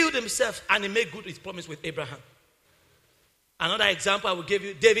revealed himself and he made good his promise with Abraham. Another example I will give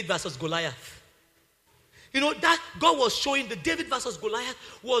you, David versus Goliath. You know, that God was showing, the David versus Goliath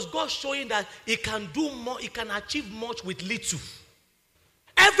was God showing that he can do more, he can achieve much with little.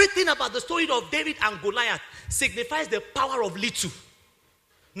 Everything about the story of David and Goliath signifies the power of little.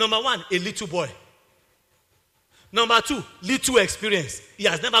 Number one, a little boy. Number two, little experience. He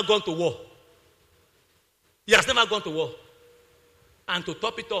has never gone to war. He has never gone to war. And to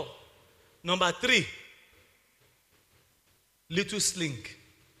top it all, number three, little sling.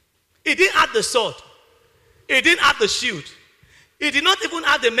 He didn't have the sword. He didn't have the shield. He did not even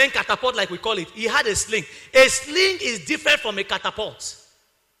have the main catapult like we call it. He had a sling. A sling is different from a catapult.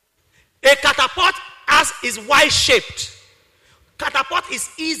 A catapult is Y-shaped. Catapult is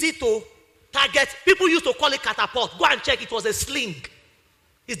easy to target. People used to call it catapult. Go and check. It was a sling.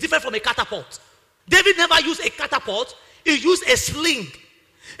 It's different from a catapult. David never used a catapult. He used a sling.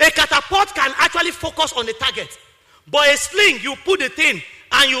 A catapult can actually focus on the target. But a sling, you put the thing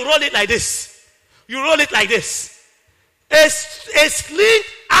and you roll it like this. You roll it like this. A sling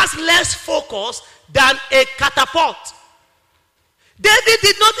has less focus than a catapult. David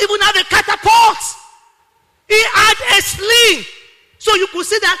did not even have a catapult. He had a sling. So you could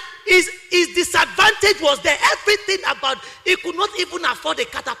see that his disadvantage was there. Everything about, he could not even afford a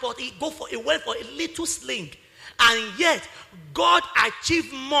catapult. He went for a little sling. And yet, God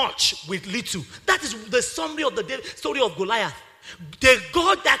achieved much with little. That is the summary of the story of Goliath. The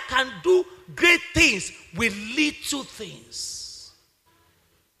God that can do great things with little things.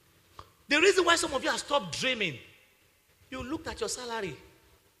 The reason why some of you have stopped dreaming, you looked at your salary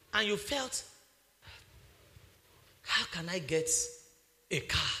and you felt, how can I get a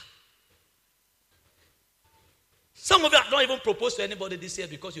car? Some of you have not even proposed to anybody this year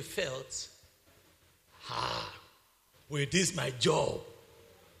because you felt, with this my job,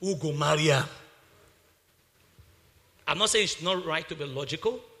 who go marry her? I'm not saying it's not right to be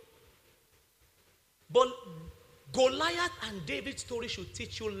logical, but Goliath and David's story should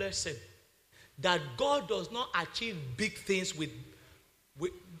teach you a lesson that God does not achieve big things with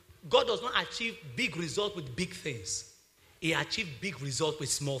God does not achieve big results with big things. He achieves big results with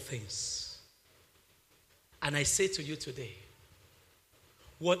small things. And I say to you today,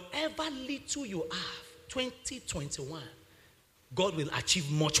 whatever little you have, 2021, God will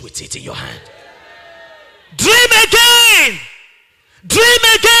achieve much with it in your hand. Dream again! Dream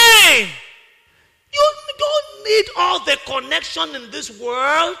again! You don't need all the connection in this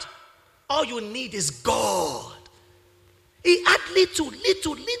world. All you need is God. He had little.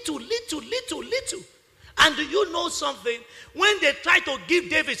 And do you know something? When they tried to give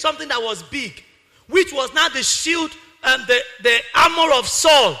David something that was big, which was now the shield and the armor of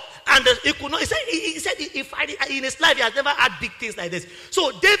Saul, and he could not. He said in his life he has never had big things like this.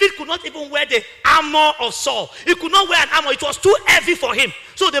 So David could not even wear the armor of Saul. He could not wear an armor. It was too heavy for him.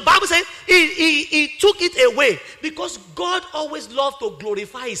 So the Bible says he took it away because God always loved to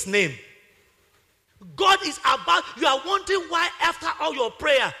glorify His name. God is about. You are wondering why after all your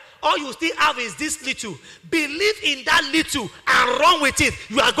prayer, all you still have is this little. Believe in that little and run with it.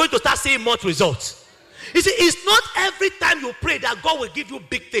 You are going to start seeing much results. You see, it's not every time you pray that God will give you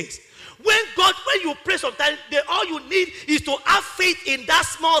big things. When you pray sometimes, all you need is to have faith in that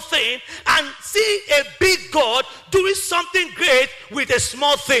small thing and see a big God doing something great with a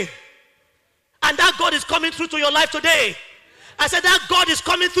small thing. And that God is coming through to your life today. I said that God is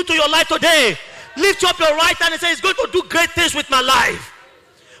coming through to your life today. Lift up your right hand and say, He's going to do great things with my life.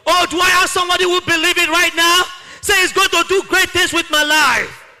 Oh, do I have somebody who believes it right now? Say, He's going to do great things with my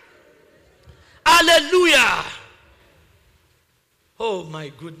life. Hallelujah. Oh my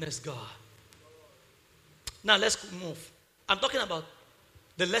goodness, God. Now let's move. I'm talking about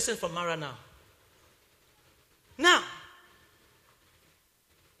the lesson from Mara now. Now,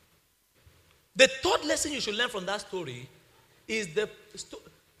 the third lesson you should learn from that story is the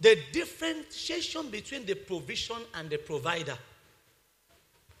differentiation between the provision and the provider.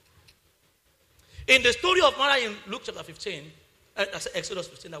 In the story of Mara in Luke chapter 15, Exodus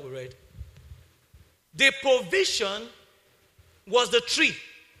 15 that we read, the provision was the tree.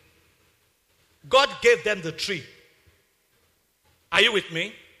 God gave them the tree. Are you with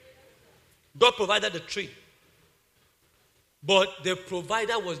me? God provided the tree. But the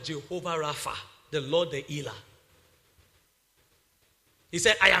provider was Jehovah Rapha, the Lord the healer. He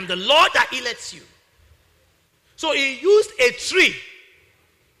said, I am the Lord that healeth you. So He used a tree.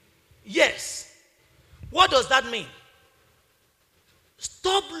 Yes. What does that mean?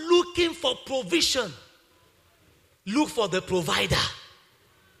 Stop looking for provision. Look for the provider.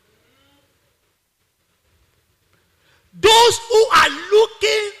 Those who are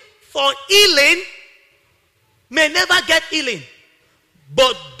looking for healing may never get healing.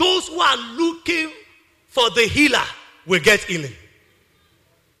 But those who are looking for the healer will get healing.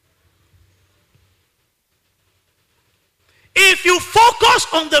 If you focus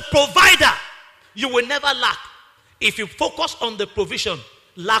on the provider, you will never lack. If you focus on the provision,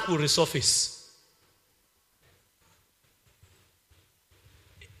 lack will resurface.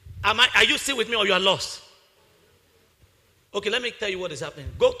 Are you still with me or you are lost? Okay, let me tell you what is happening.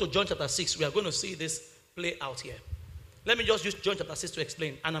 Go to John chapter 6. We are going to see this play out here. Let me just use John chapter 6 to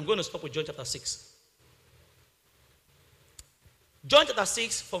explain. And I'm going to stop with John chapter 6. John chapter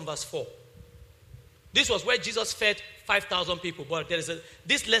 6 from verse 4. This was where Jesus fed 5,000 people. But there is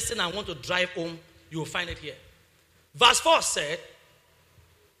this lesson I want to drive home. You will find it here. Verse 4 said,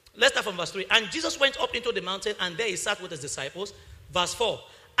 let's start from verse 3. And Jesus went up into the mountain, and there He sat with His disciples. Verse 4.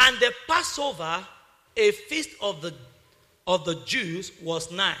 And the Passover, a feast of the Jews,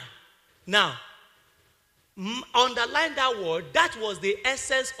 was nigh. Now, underline that word. That was the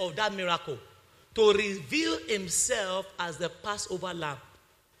essence of that miracle. To reveal Himself as the Passover lamb.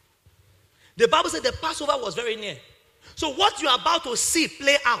 The Bible said the Passover was very near. So what you are about to see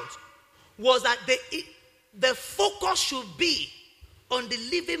play out was that the focus should be on the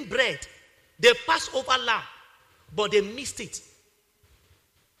living bread, the Passover lamb, but they missed it.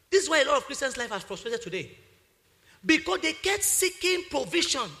 This is why a lot of Christians' life has frustrated today. Because they kept seeking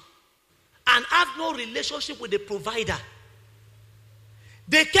provision and have no relationship with the provider.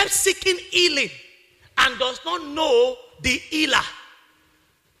 They kept seeking healing and does not know the healer.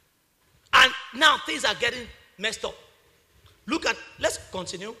 And now things are getting messed up. Let's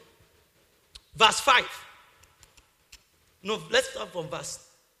continue. Verse 5. No, let's start from verse.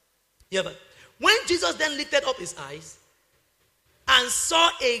 Yeah, but when Jesus then lifted up His eyes and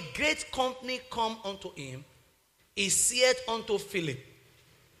saw a great company come unto Him, He said unto Philip,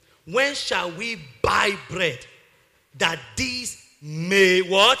 when shall we buy bread that these may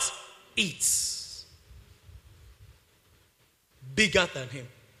what? Eat. Bigger than Him.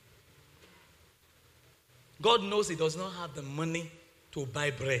 God knows He does not have the money to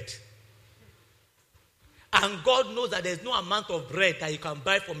buy bread. And God knows that there's no amount of bread that you can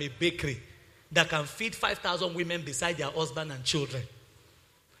buy from a bakery that can feed 5,000 women beside their husband and children.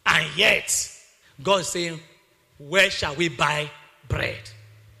 And yet, God is saying, where shall we buy bread?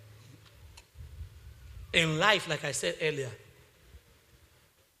 In life, like I said earlier,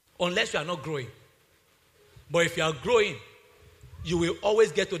 unless you are not growing. But if you are growing, you will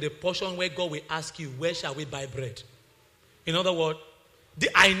always get to the portion where God will ask you, where shall we buy bread? In other words,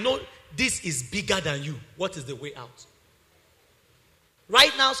 I know this is bigger than you. What is the way out?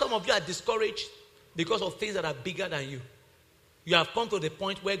 Right now, some of you are discouraged because of things that are bigger than you. You have come to the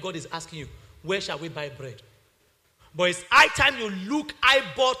point where God is asking you, where shall we buy bread? But it's high time you look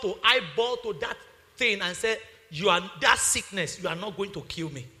eyeball to that thing and say, that sickness, you are not going to kill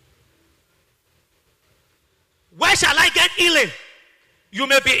me. Where shall I get healing? You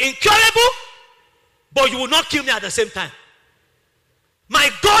may be incurable, but you will not kill me at the same time. My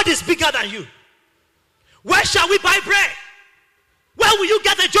God is bigger than you. Where shall we buy bread? Where will you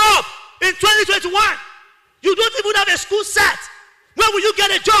get a job in 2021? You don't even have a school set. Where will you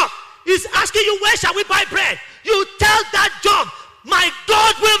get a job? He's asking you, where shall we buy bread? You tell that job, my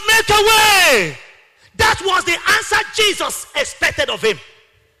God will make a way. That was the answer Jesus expected of him.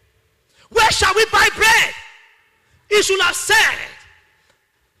 Where shall we buy bread? He should have said,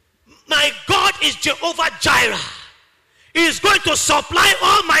 my God is Jehovah Jireh. He is going to supply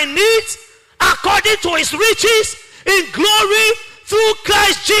all my needs according to his riches in glory through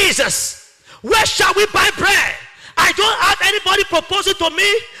Christ Jesus. Where shall we buy bread? I don't have anybody proposing to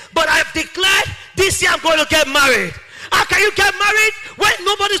me, but I've declared this year I'm going to get married. How can you get married when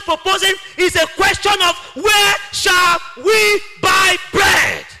nobody's proposing? It's a question of where shall we buy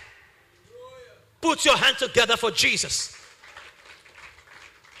bread? Put your hand together for Jesus.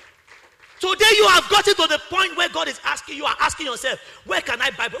 Today you have gotten to the point where God is asking, you are asking yourself, where can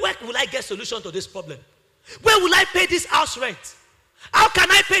I buy bread? Where will I get solution to this problem? Where will I pay this house rent? How can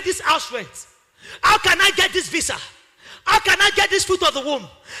I pay this house rent? How can I get this visa? How can I get this fruit of the womb?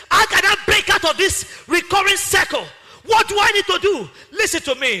 How can I break out of this recurring circle? What do I need to do? Listen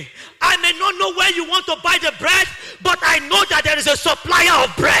to me. I may not know where you want to buy the bread, but I know that there is a supplier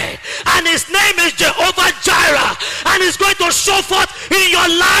of bread, and his name is Jehovah Jireh, and he's going to show forth in your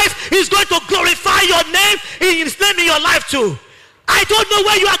life. He's going to glorify your name, in his name in your life too. I don't know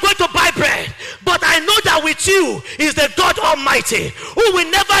where you are going to buy bread, but I know that with you is the God Almighty, who will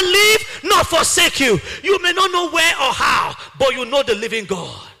never leave nor forsake you. You may not know where or how, but you know the living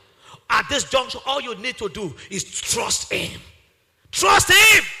God. At this juncture, all you need to do is trust him. Trust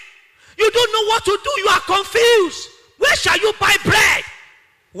him. You don't know what to do. You are confused. Where shall you buy bread?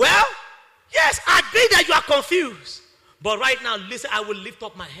 Well, yes, I agree that you are confused. But right now, listen, I will lift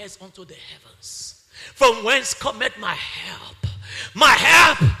up my hands unto the heavens. From whence cometh my help? My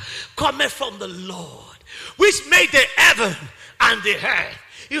help cometh from the Lord, which made the heaven and the earth.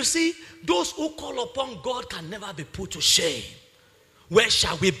 You see, those who call upon God can never be put to shame. Where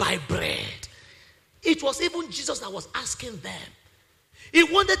shall we buy bread? It was even Jesus that was asking them. He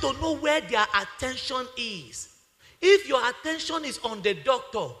wanted to know where their attention is. If your attention is on the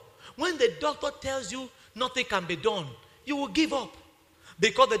doctor, when the doctor tells you nothing can be done, you will give up.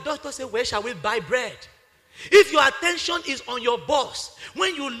 Because the doctor said, where shall we buy bread? If your attention is on your boss,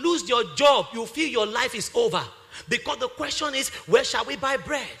 when you lose your job, you feel your life is over. Because the question is, where shall we buy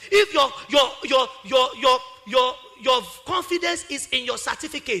bread? If your confidence is in your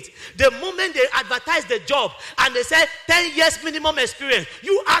certificate, the moment they advertise the job and they say 10 years minimum experience,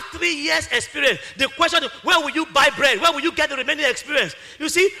 you have 3 years experience. The question is, where will you buy bread? Where will you get the remaining experience? You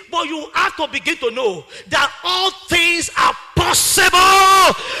see, but you have to begin to know that all things are possible.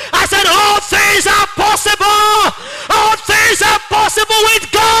 I said all things are possible. All things are possible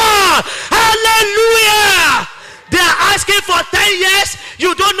with God. Hallelujah. They are asking for 10 years.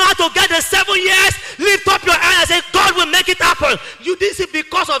 You don't know how to get the 7 years. Lift up your hand and say, God will make it happen. You didn't see,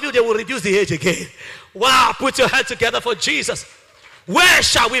 because of you, they will reduce the age again. Wow, put your hand together for Jesus. Where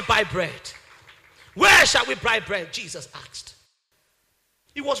shall we buy bread? Where shall we buy bread? Jesus asked.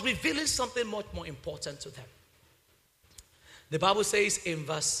 He was revealing something much more important to them. The Bible says in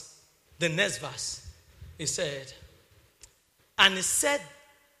the next verse, he said, and he said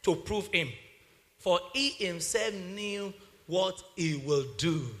to prove him, for he himself knew what he will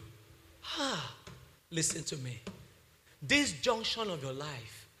do. Listen to me. This junction of your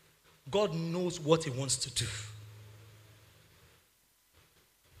life, God knows what he wants to do.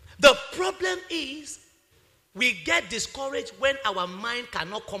 The problem is, we get discouraged when our mind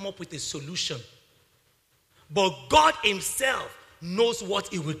cannot come up with a solution. But God himself knows what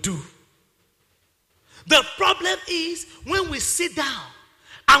he will do. The problem is when we sit down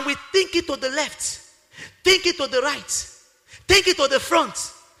and we think it to the left, think it to the right, think it to the front,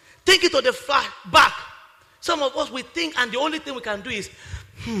 think it to the back. Some of us, we think, and the only thing we can do is,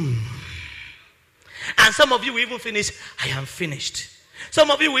 And some of you will even finish, I am finished.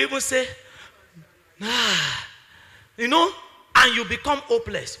 Some of you will even say, and you become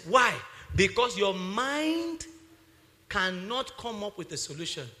hopeless. Why? Because your mind cannot come up with a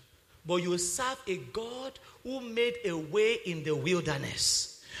solution. But you serve a God who made a way in the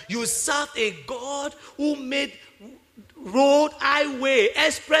wilderness. You serve a God who made road, highway,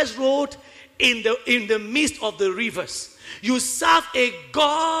 express road in the midst of the rivers. You serve a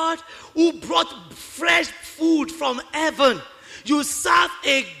God who brought fresh food from heaven. You serve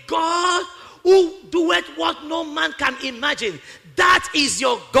a God who doeth what no man can imagine. That is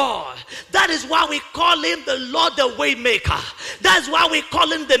your God. That is why we call him the Lord the Waymaker. That's why we call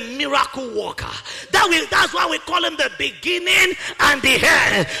him the miracle worker. That's why we call him the beginning and the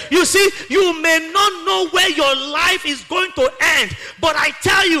end. You see, you may not know where your life is going to end, but I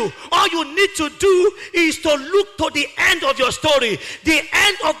tell you, all you need to do is to look to the end of your story. The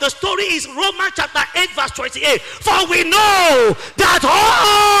end of the story is Romans chapter 8 verse 28. For we know that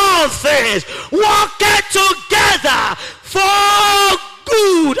all things work together for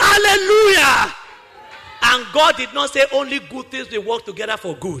good. Hallelujah. And God did not say only good things will work together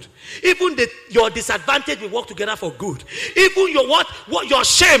for good. Even your disadvantage will work together for good. Even your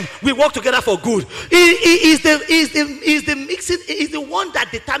shame will work together for good. He is the one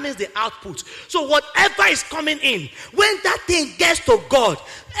that determines the output. So whatever is coming in, when that thing gets to God,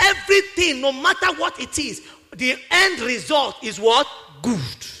 everything, no matter what it is, the end result is what?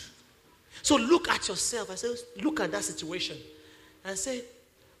 Good. So look at yourself. I say, look at that situation and say,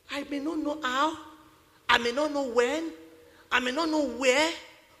 I may not know how, I may not know when, I may not know where,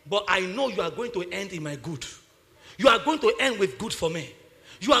 but I know you are going to end in my good. You are going to end with good for me.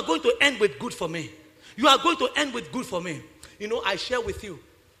 You are going to end with good for me. You are going to end with good for me. I shared with you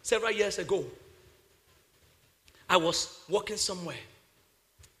several years ago, I was working somewhere,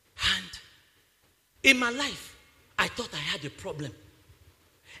 and in my life, I thought I had a problem.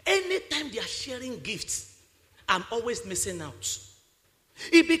 Anytime they are sharing gifts, I'm always missing out.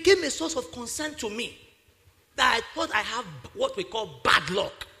 It became a source of concern to me that I thought I have what we call bad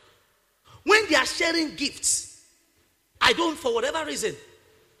luck. When they are sharing gifts, for whatever reason,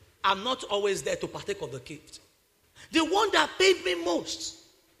 I'm not always there to partake of the gift. The one that paid me most,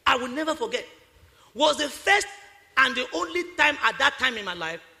 I will never forget, was the first and the only time at that time in my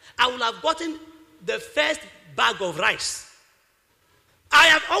life, I would have gotten the first bag of rice. I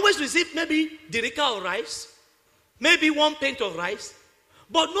have always received maybe derika of rice, maybe one pint of rice,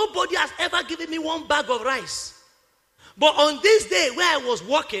 but nobody has ever given me one bag of rice. But on this day where I was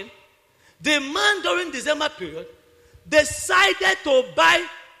working, the man during December period decided to buy,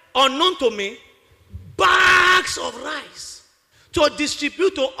 unknown to me, bags of rice to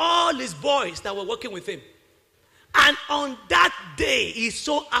distribute to all his boys that were working with him. And on that day, it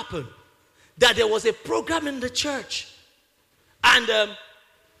so happened that there was a program in the church. And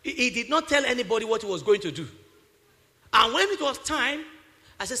he did not tell anybody what he was going to do. And when it was time,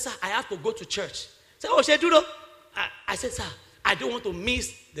 I said, sir, I have to go to church. He said, Shedudo. I said, sir, I don't want to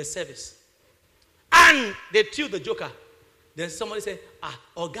miss the service. And they threw the joker. Then somebody said,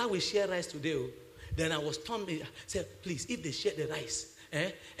 Oga will share rice today. Then I was told, I said, please, if they share the rice,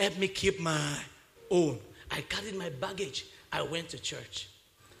 help me keep my own. I carried my baggage. I went to church.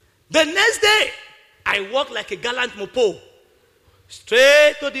 The next day, I walked like a gallant mopo.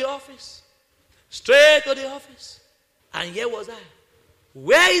 Straight to the office. Straight to the office. And here was I.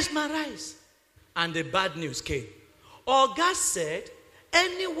 Where is my rice? And the bad news came. Oga said,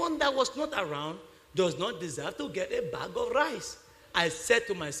 anyone that was not around does not deserve to get a bag of rice. I said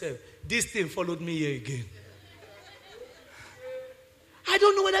to myself, this thing followed me here again. I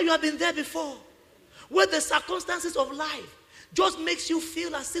don't know whether you have been there before, where the circumstances of life just makes you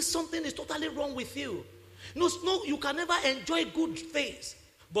feel as if something is totally wrong with you. No, you can never enjoy good things.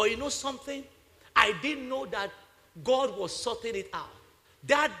 But you know something? I didn't know that God was sorting it out.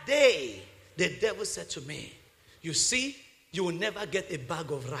 That day, the devil said to me, you see, you will never get a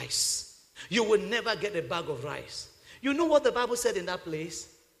bag of rice. You will never get a bag of rice. You know what the Bible said in that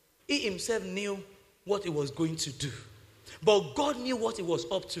place? He himself knew what he was going to do. But God knew what he was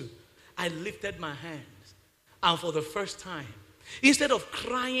up to. I lifted my hands. And for the first time, instead of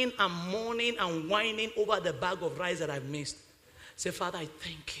crying and mourning and whining over the bag of rice that I've missed, say, Father, I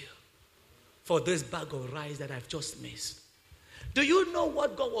thank you for this bag of rice that I've just missed. Do you know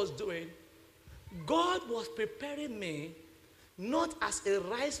what God was doing? God was preparing me not as a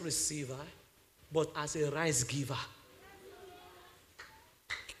rice receiver, but as a rice giver.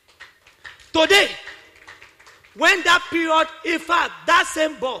 Today, when that period, in fact, that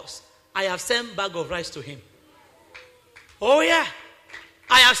same boss, I have sent bag of rice to him. Oh yeah,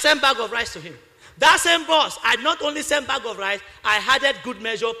 I have sent bag of rice to him. That same boss, I not only sent bag of rice, I added good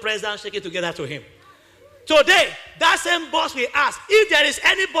measure, press down, shake it together to him. Today, that same boss will ask, if there is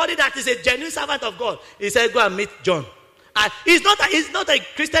anybody that is a genuine servant of God, he said, go and meet John. He's not a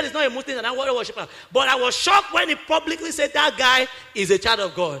Christian, he's not a Muslim, and I'm a worshiper. But I was shocked when he publicly said that guy is a child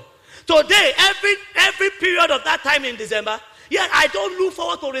of God. Today, every period of that time in December, yeah, I don't look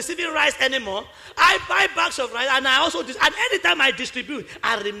forward to receiving rice anymore. I buy bags of rice, and I also and anytime I distribute,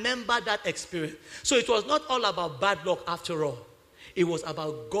 I remember that experience. So it was not all about bad luck after all. It was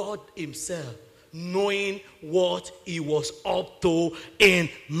about God himself knowing what he was up to in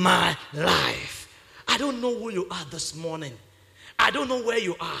my life. I don't know who you are this morning. I don't know where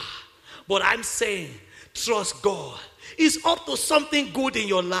you are. But I'm saying, trust God. He's up to something good in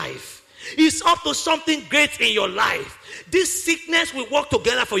your life. He's up to something great in your life. This sickness will work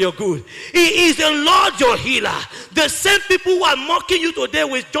together for your good. He is the Lord your healer. The same people who are mocking you today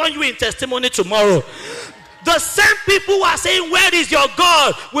will join you in testimony tomorrow. The same people who are saying, where is your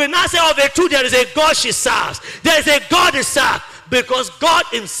God? Will now say, of the truth, there is a God she serves. There is a God he serves. Because God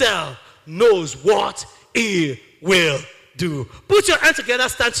himself knows what he will do. Put your hands together,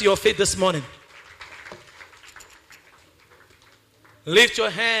 stand to your feet this morning. Lift your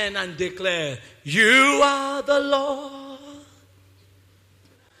hand and declare, you are the Lord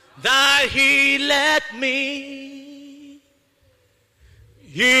that he led me.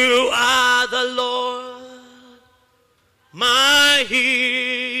 You are the Lord, my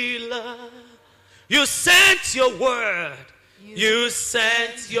healer. You sent your word. You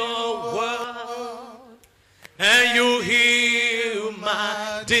sent your word. And you heal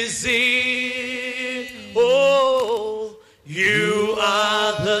my disease. Oh, you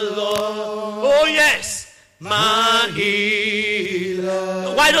are the Lord. Oh, yes, my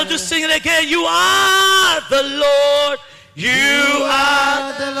healer. Why don't you sing it again? You are the Lord. You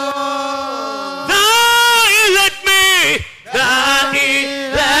are the Lord. That he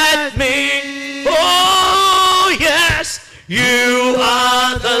led me. Oh, yes, you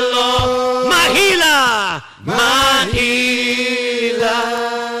are the Lord. My healer. My healer.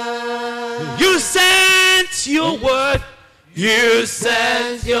 You sent your word. You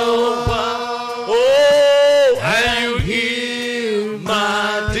sent your word, oh, and you healed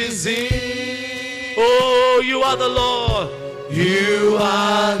my disease. Oh, you are the Lord. You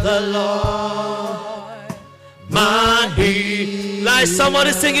are the Lord, my healer. Like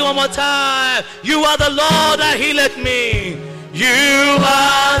somebody singing one more time. You are the Lord that healed me. You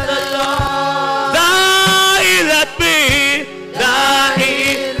are the Lord that healed me. That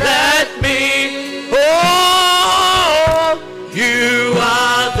healed me. Oh, you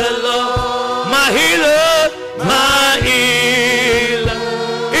are the Lord, my healer, my healer.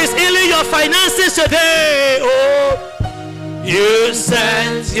 He's healing your finances today. Oh, you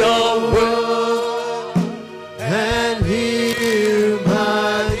sent your word and healed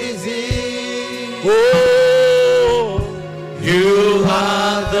my disease. Oh, you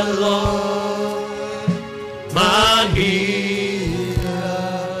are the Lord, my healer.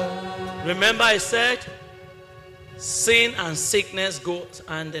 Remember I said, sin and sickness go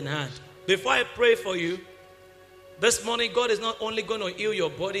hand in hand. Before I pray for you, this morning God is not only going to heal your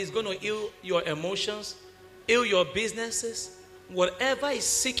body, he's going to heal your emotions, heal your businesses. Whatever is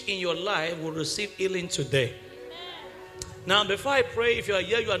sick in your life will receive healing today. Now, before I pray, if you are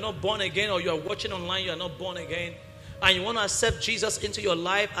here, you are not born again, or you are watching online, you are not born again, and you want to accept Jesus into your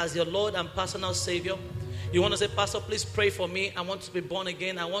life as your Lord and personal Savior, you want to say, Pastor, please pray for me. I want to be born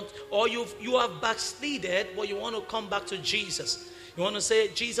again. Or you have backslided, but you want to come back to Jesus. You want to say,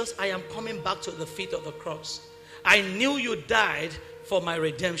 Jesus, I am coming back to the feet of the cross. I knew you died for my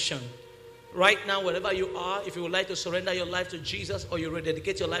redemption. Right now, wherever you are, if you would like to surrender your life to Jesus, or you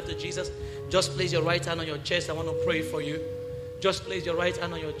rededicate your life to Jesus, just place your right hand on your chest. I want to pray for you. Just place your right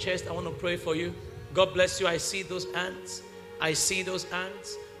hand on your chest. I want to pray for you. God bless you. I see those hands. I see those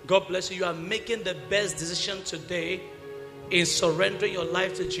hands. God bless you. You are making the best decision today in surrendering your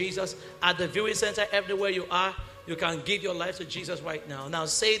life to Jesus. At the viewing center, everywhere you are, you can give your life to Jesus right now. Now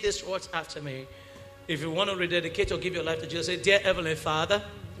say these words after me. If you want to rededicate or give your life to Jesus, say, Dear Heavenly Father,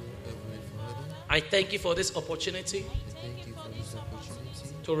 I thank you for this opportunity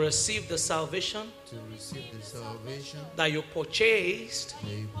to receive the salvation that you purchased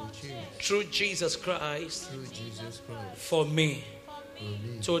through Jesus Christ for me.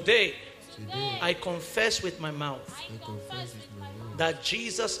 Today, Today, I confess with my mouth I confess with my mouth that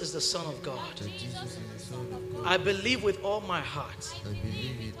Jesus is the Son of God. that Jesus is the Son of God. I believe with all my heart I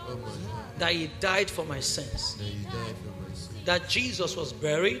believe with all my heart that He died for my sins, that He died for my sins, that Jesus was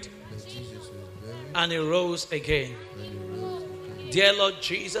buried that Jesus was buried and He rose again. and He rose again. Dear Lord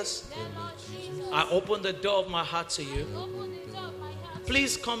Jesus, Dear Lord Jesus, I open the door of my heart to you.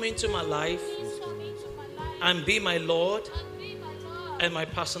 Please come into my life and be my Lord and my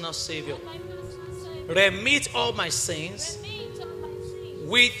personal Savior. Remit all my sins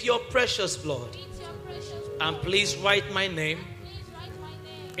with your precious blood. And please write my name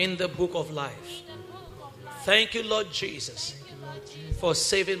in the book of life. Thank you, Lord Jesus, for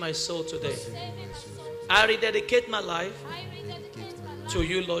saving my soul today. I rededicate my life to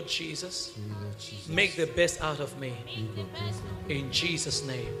you, Lord Jesus. Make the best out of me. In Jesus'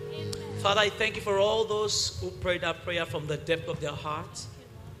 name. Father, I thank you for all those who prayed that prayer from the depth of their hearts.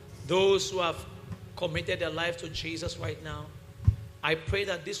 Those who have committed their life to Jesus right now. I pray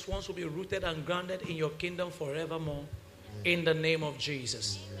that these ones will be rooted and grounded in your kingdom forevermore. In the name of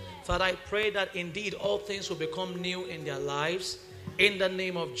Jesus. Father, I pray that indeed all things will become new in their lives. In the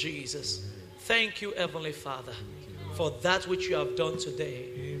name of Jesus. Thank you, Heavenly Father, for that which you have done today.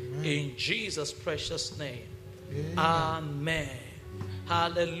 Amen. In Jesus' precious name. Amen.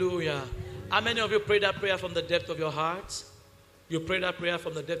 Hallelujah. How many of you prayed that prayer from the depth of your hearts? You prayed that prayer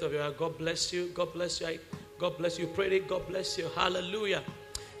from the depth of your heart. God bless you. God bless you. God bless you. You prayed it. God bless you. Hallelujah.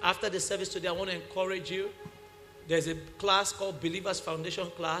 After the service today, I want to encourage you. There's a class called Believers Foundation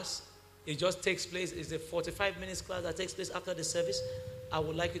class. It just takes place. It's a 45 minutes class that takes place after the service. I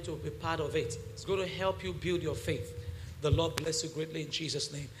would like you to be part of it. It's going to help you build your faith. The Lord bless you greatly in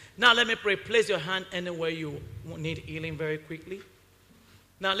Jesus' name. Now let me pray. Place your hand anywhere you need healing very quickly.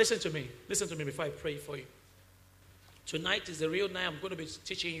 Now listen to me. Listen to me before I pray for you. Tonight is the real night. I'm going to be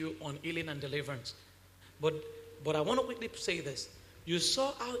teaching you on healing and deliverance. But I want to quickly say this. You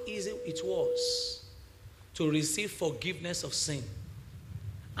saw how easy it was to receive forgiveness of sin.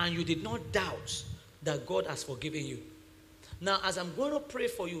 And you did not doubt that God has forgiven you. Now, as I'm going to pray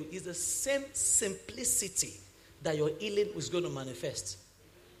for you, it's the same simplicity that your healing is going to manifest.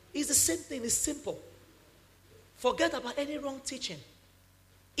 It's the same thing. It's simple. Forget about any wrong teaching.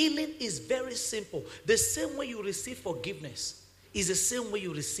 Healing is very simple. The same way you receive forgiveness is the same way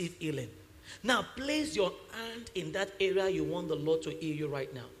you receive healing. Now, place your hand in that area you want the Lord to heal you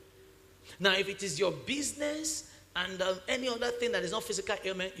right now. Now, if it is your business and any other thing that is not physical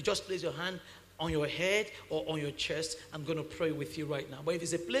ailment, you just place your hand on your head or on your chest. I'm going to pray with you right now. But if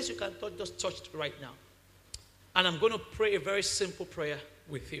it's a place you can touch, just touch it right now. And I'm going to pray a very simple prayer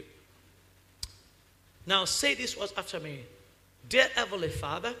with you. Now, say this words after me. Dear Heavenly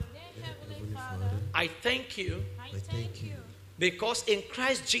Father, I thank you because in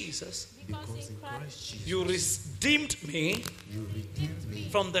Christ Jesus, you redeemed me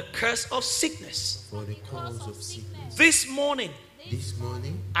from the curse of sickness. for the cause of sickness. This morning,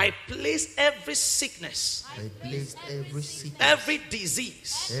 I place every sickness, placed every sickness, every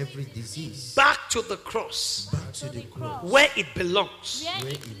disease every disease back to the cross back to the cross where it belongs.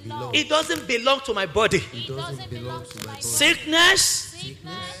 where it belongs. It doesn't belong to my body. It doesn't belong to my body. Sickness,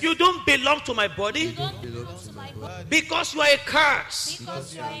 you don't belong to my body Belong to my body. because you are a curse.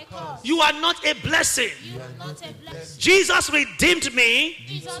 Because you are a curse. You are not a blessing. You are not a blessing. Jesus redeemed me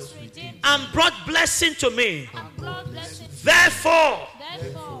Jesus redeemed and brought blessing to me. and brought blessing. Therefore,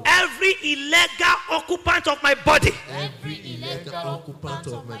 every illegal occupant of my body, Every illegal occupant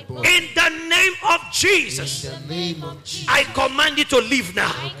of my body, in the name of in Jesus, the name of Jesus, I command you to leave now.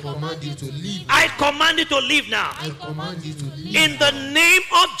 I command you to leave. I command you to leave now. I command you to leave. In the name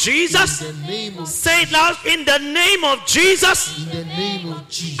of Jesus, In the name of say it loud. In the name of Jesus, In the name of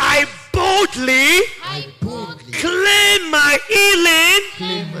Jesus, I boldly I boldly claim my healing,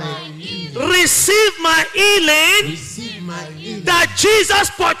 claim my healing. receive my healing Receive my healing that Jesus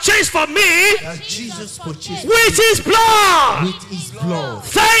purchased for me that Jesus purchased with his blood. with his blood.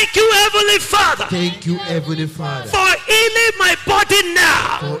 Thank you, Heavenly Father, Thank you, Heavenly Father, for healing my body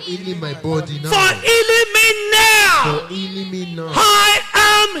now, for healing my body now. for healing me now. For healing me now. I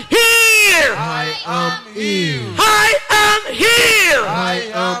am here. I am healed. I am here.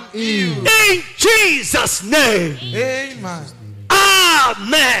 I am healed. In Jesus' name. Amen.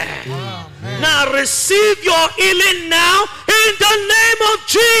 Amen. Now receive your healing now in the name of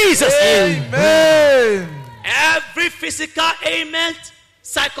Jesus. Amen. Every physical ailment,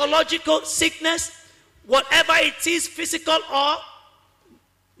 psychological sickness, whatever it is, physical or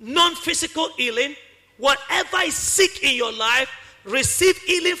non-physical healing, whatever is sick in your life, receive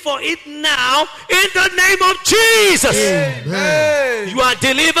healing for it now in the name of Jesus. Amen. You are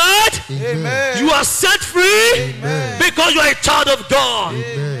delivered. Amen. You are set free Amen. because you are a child of God.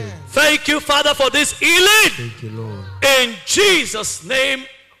 Amen. Thank you, Father, for this healing. Thank you, Lord. In Jesus' name,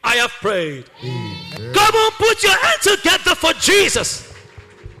 I have prayed. Amen. Come on, put your hands together for Jesus.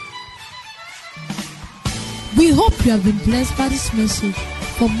 We hope you have been blessed by this message.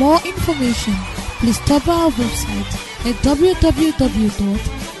 For more information, please stop by our website at www.rgc.ng.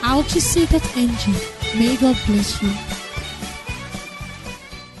 May God bless you.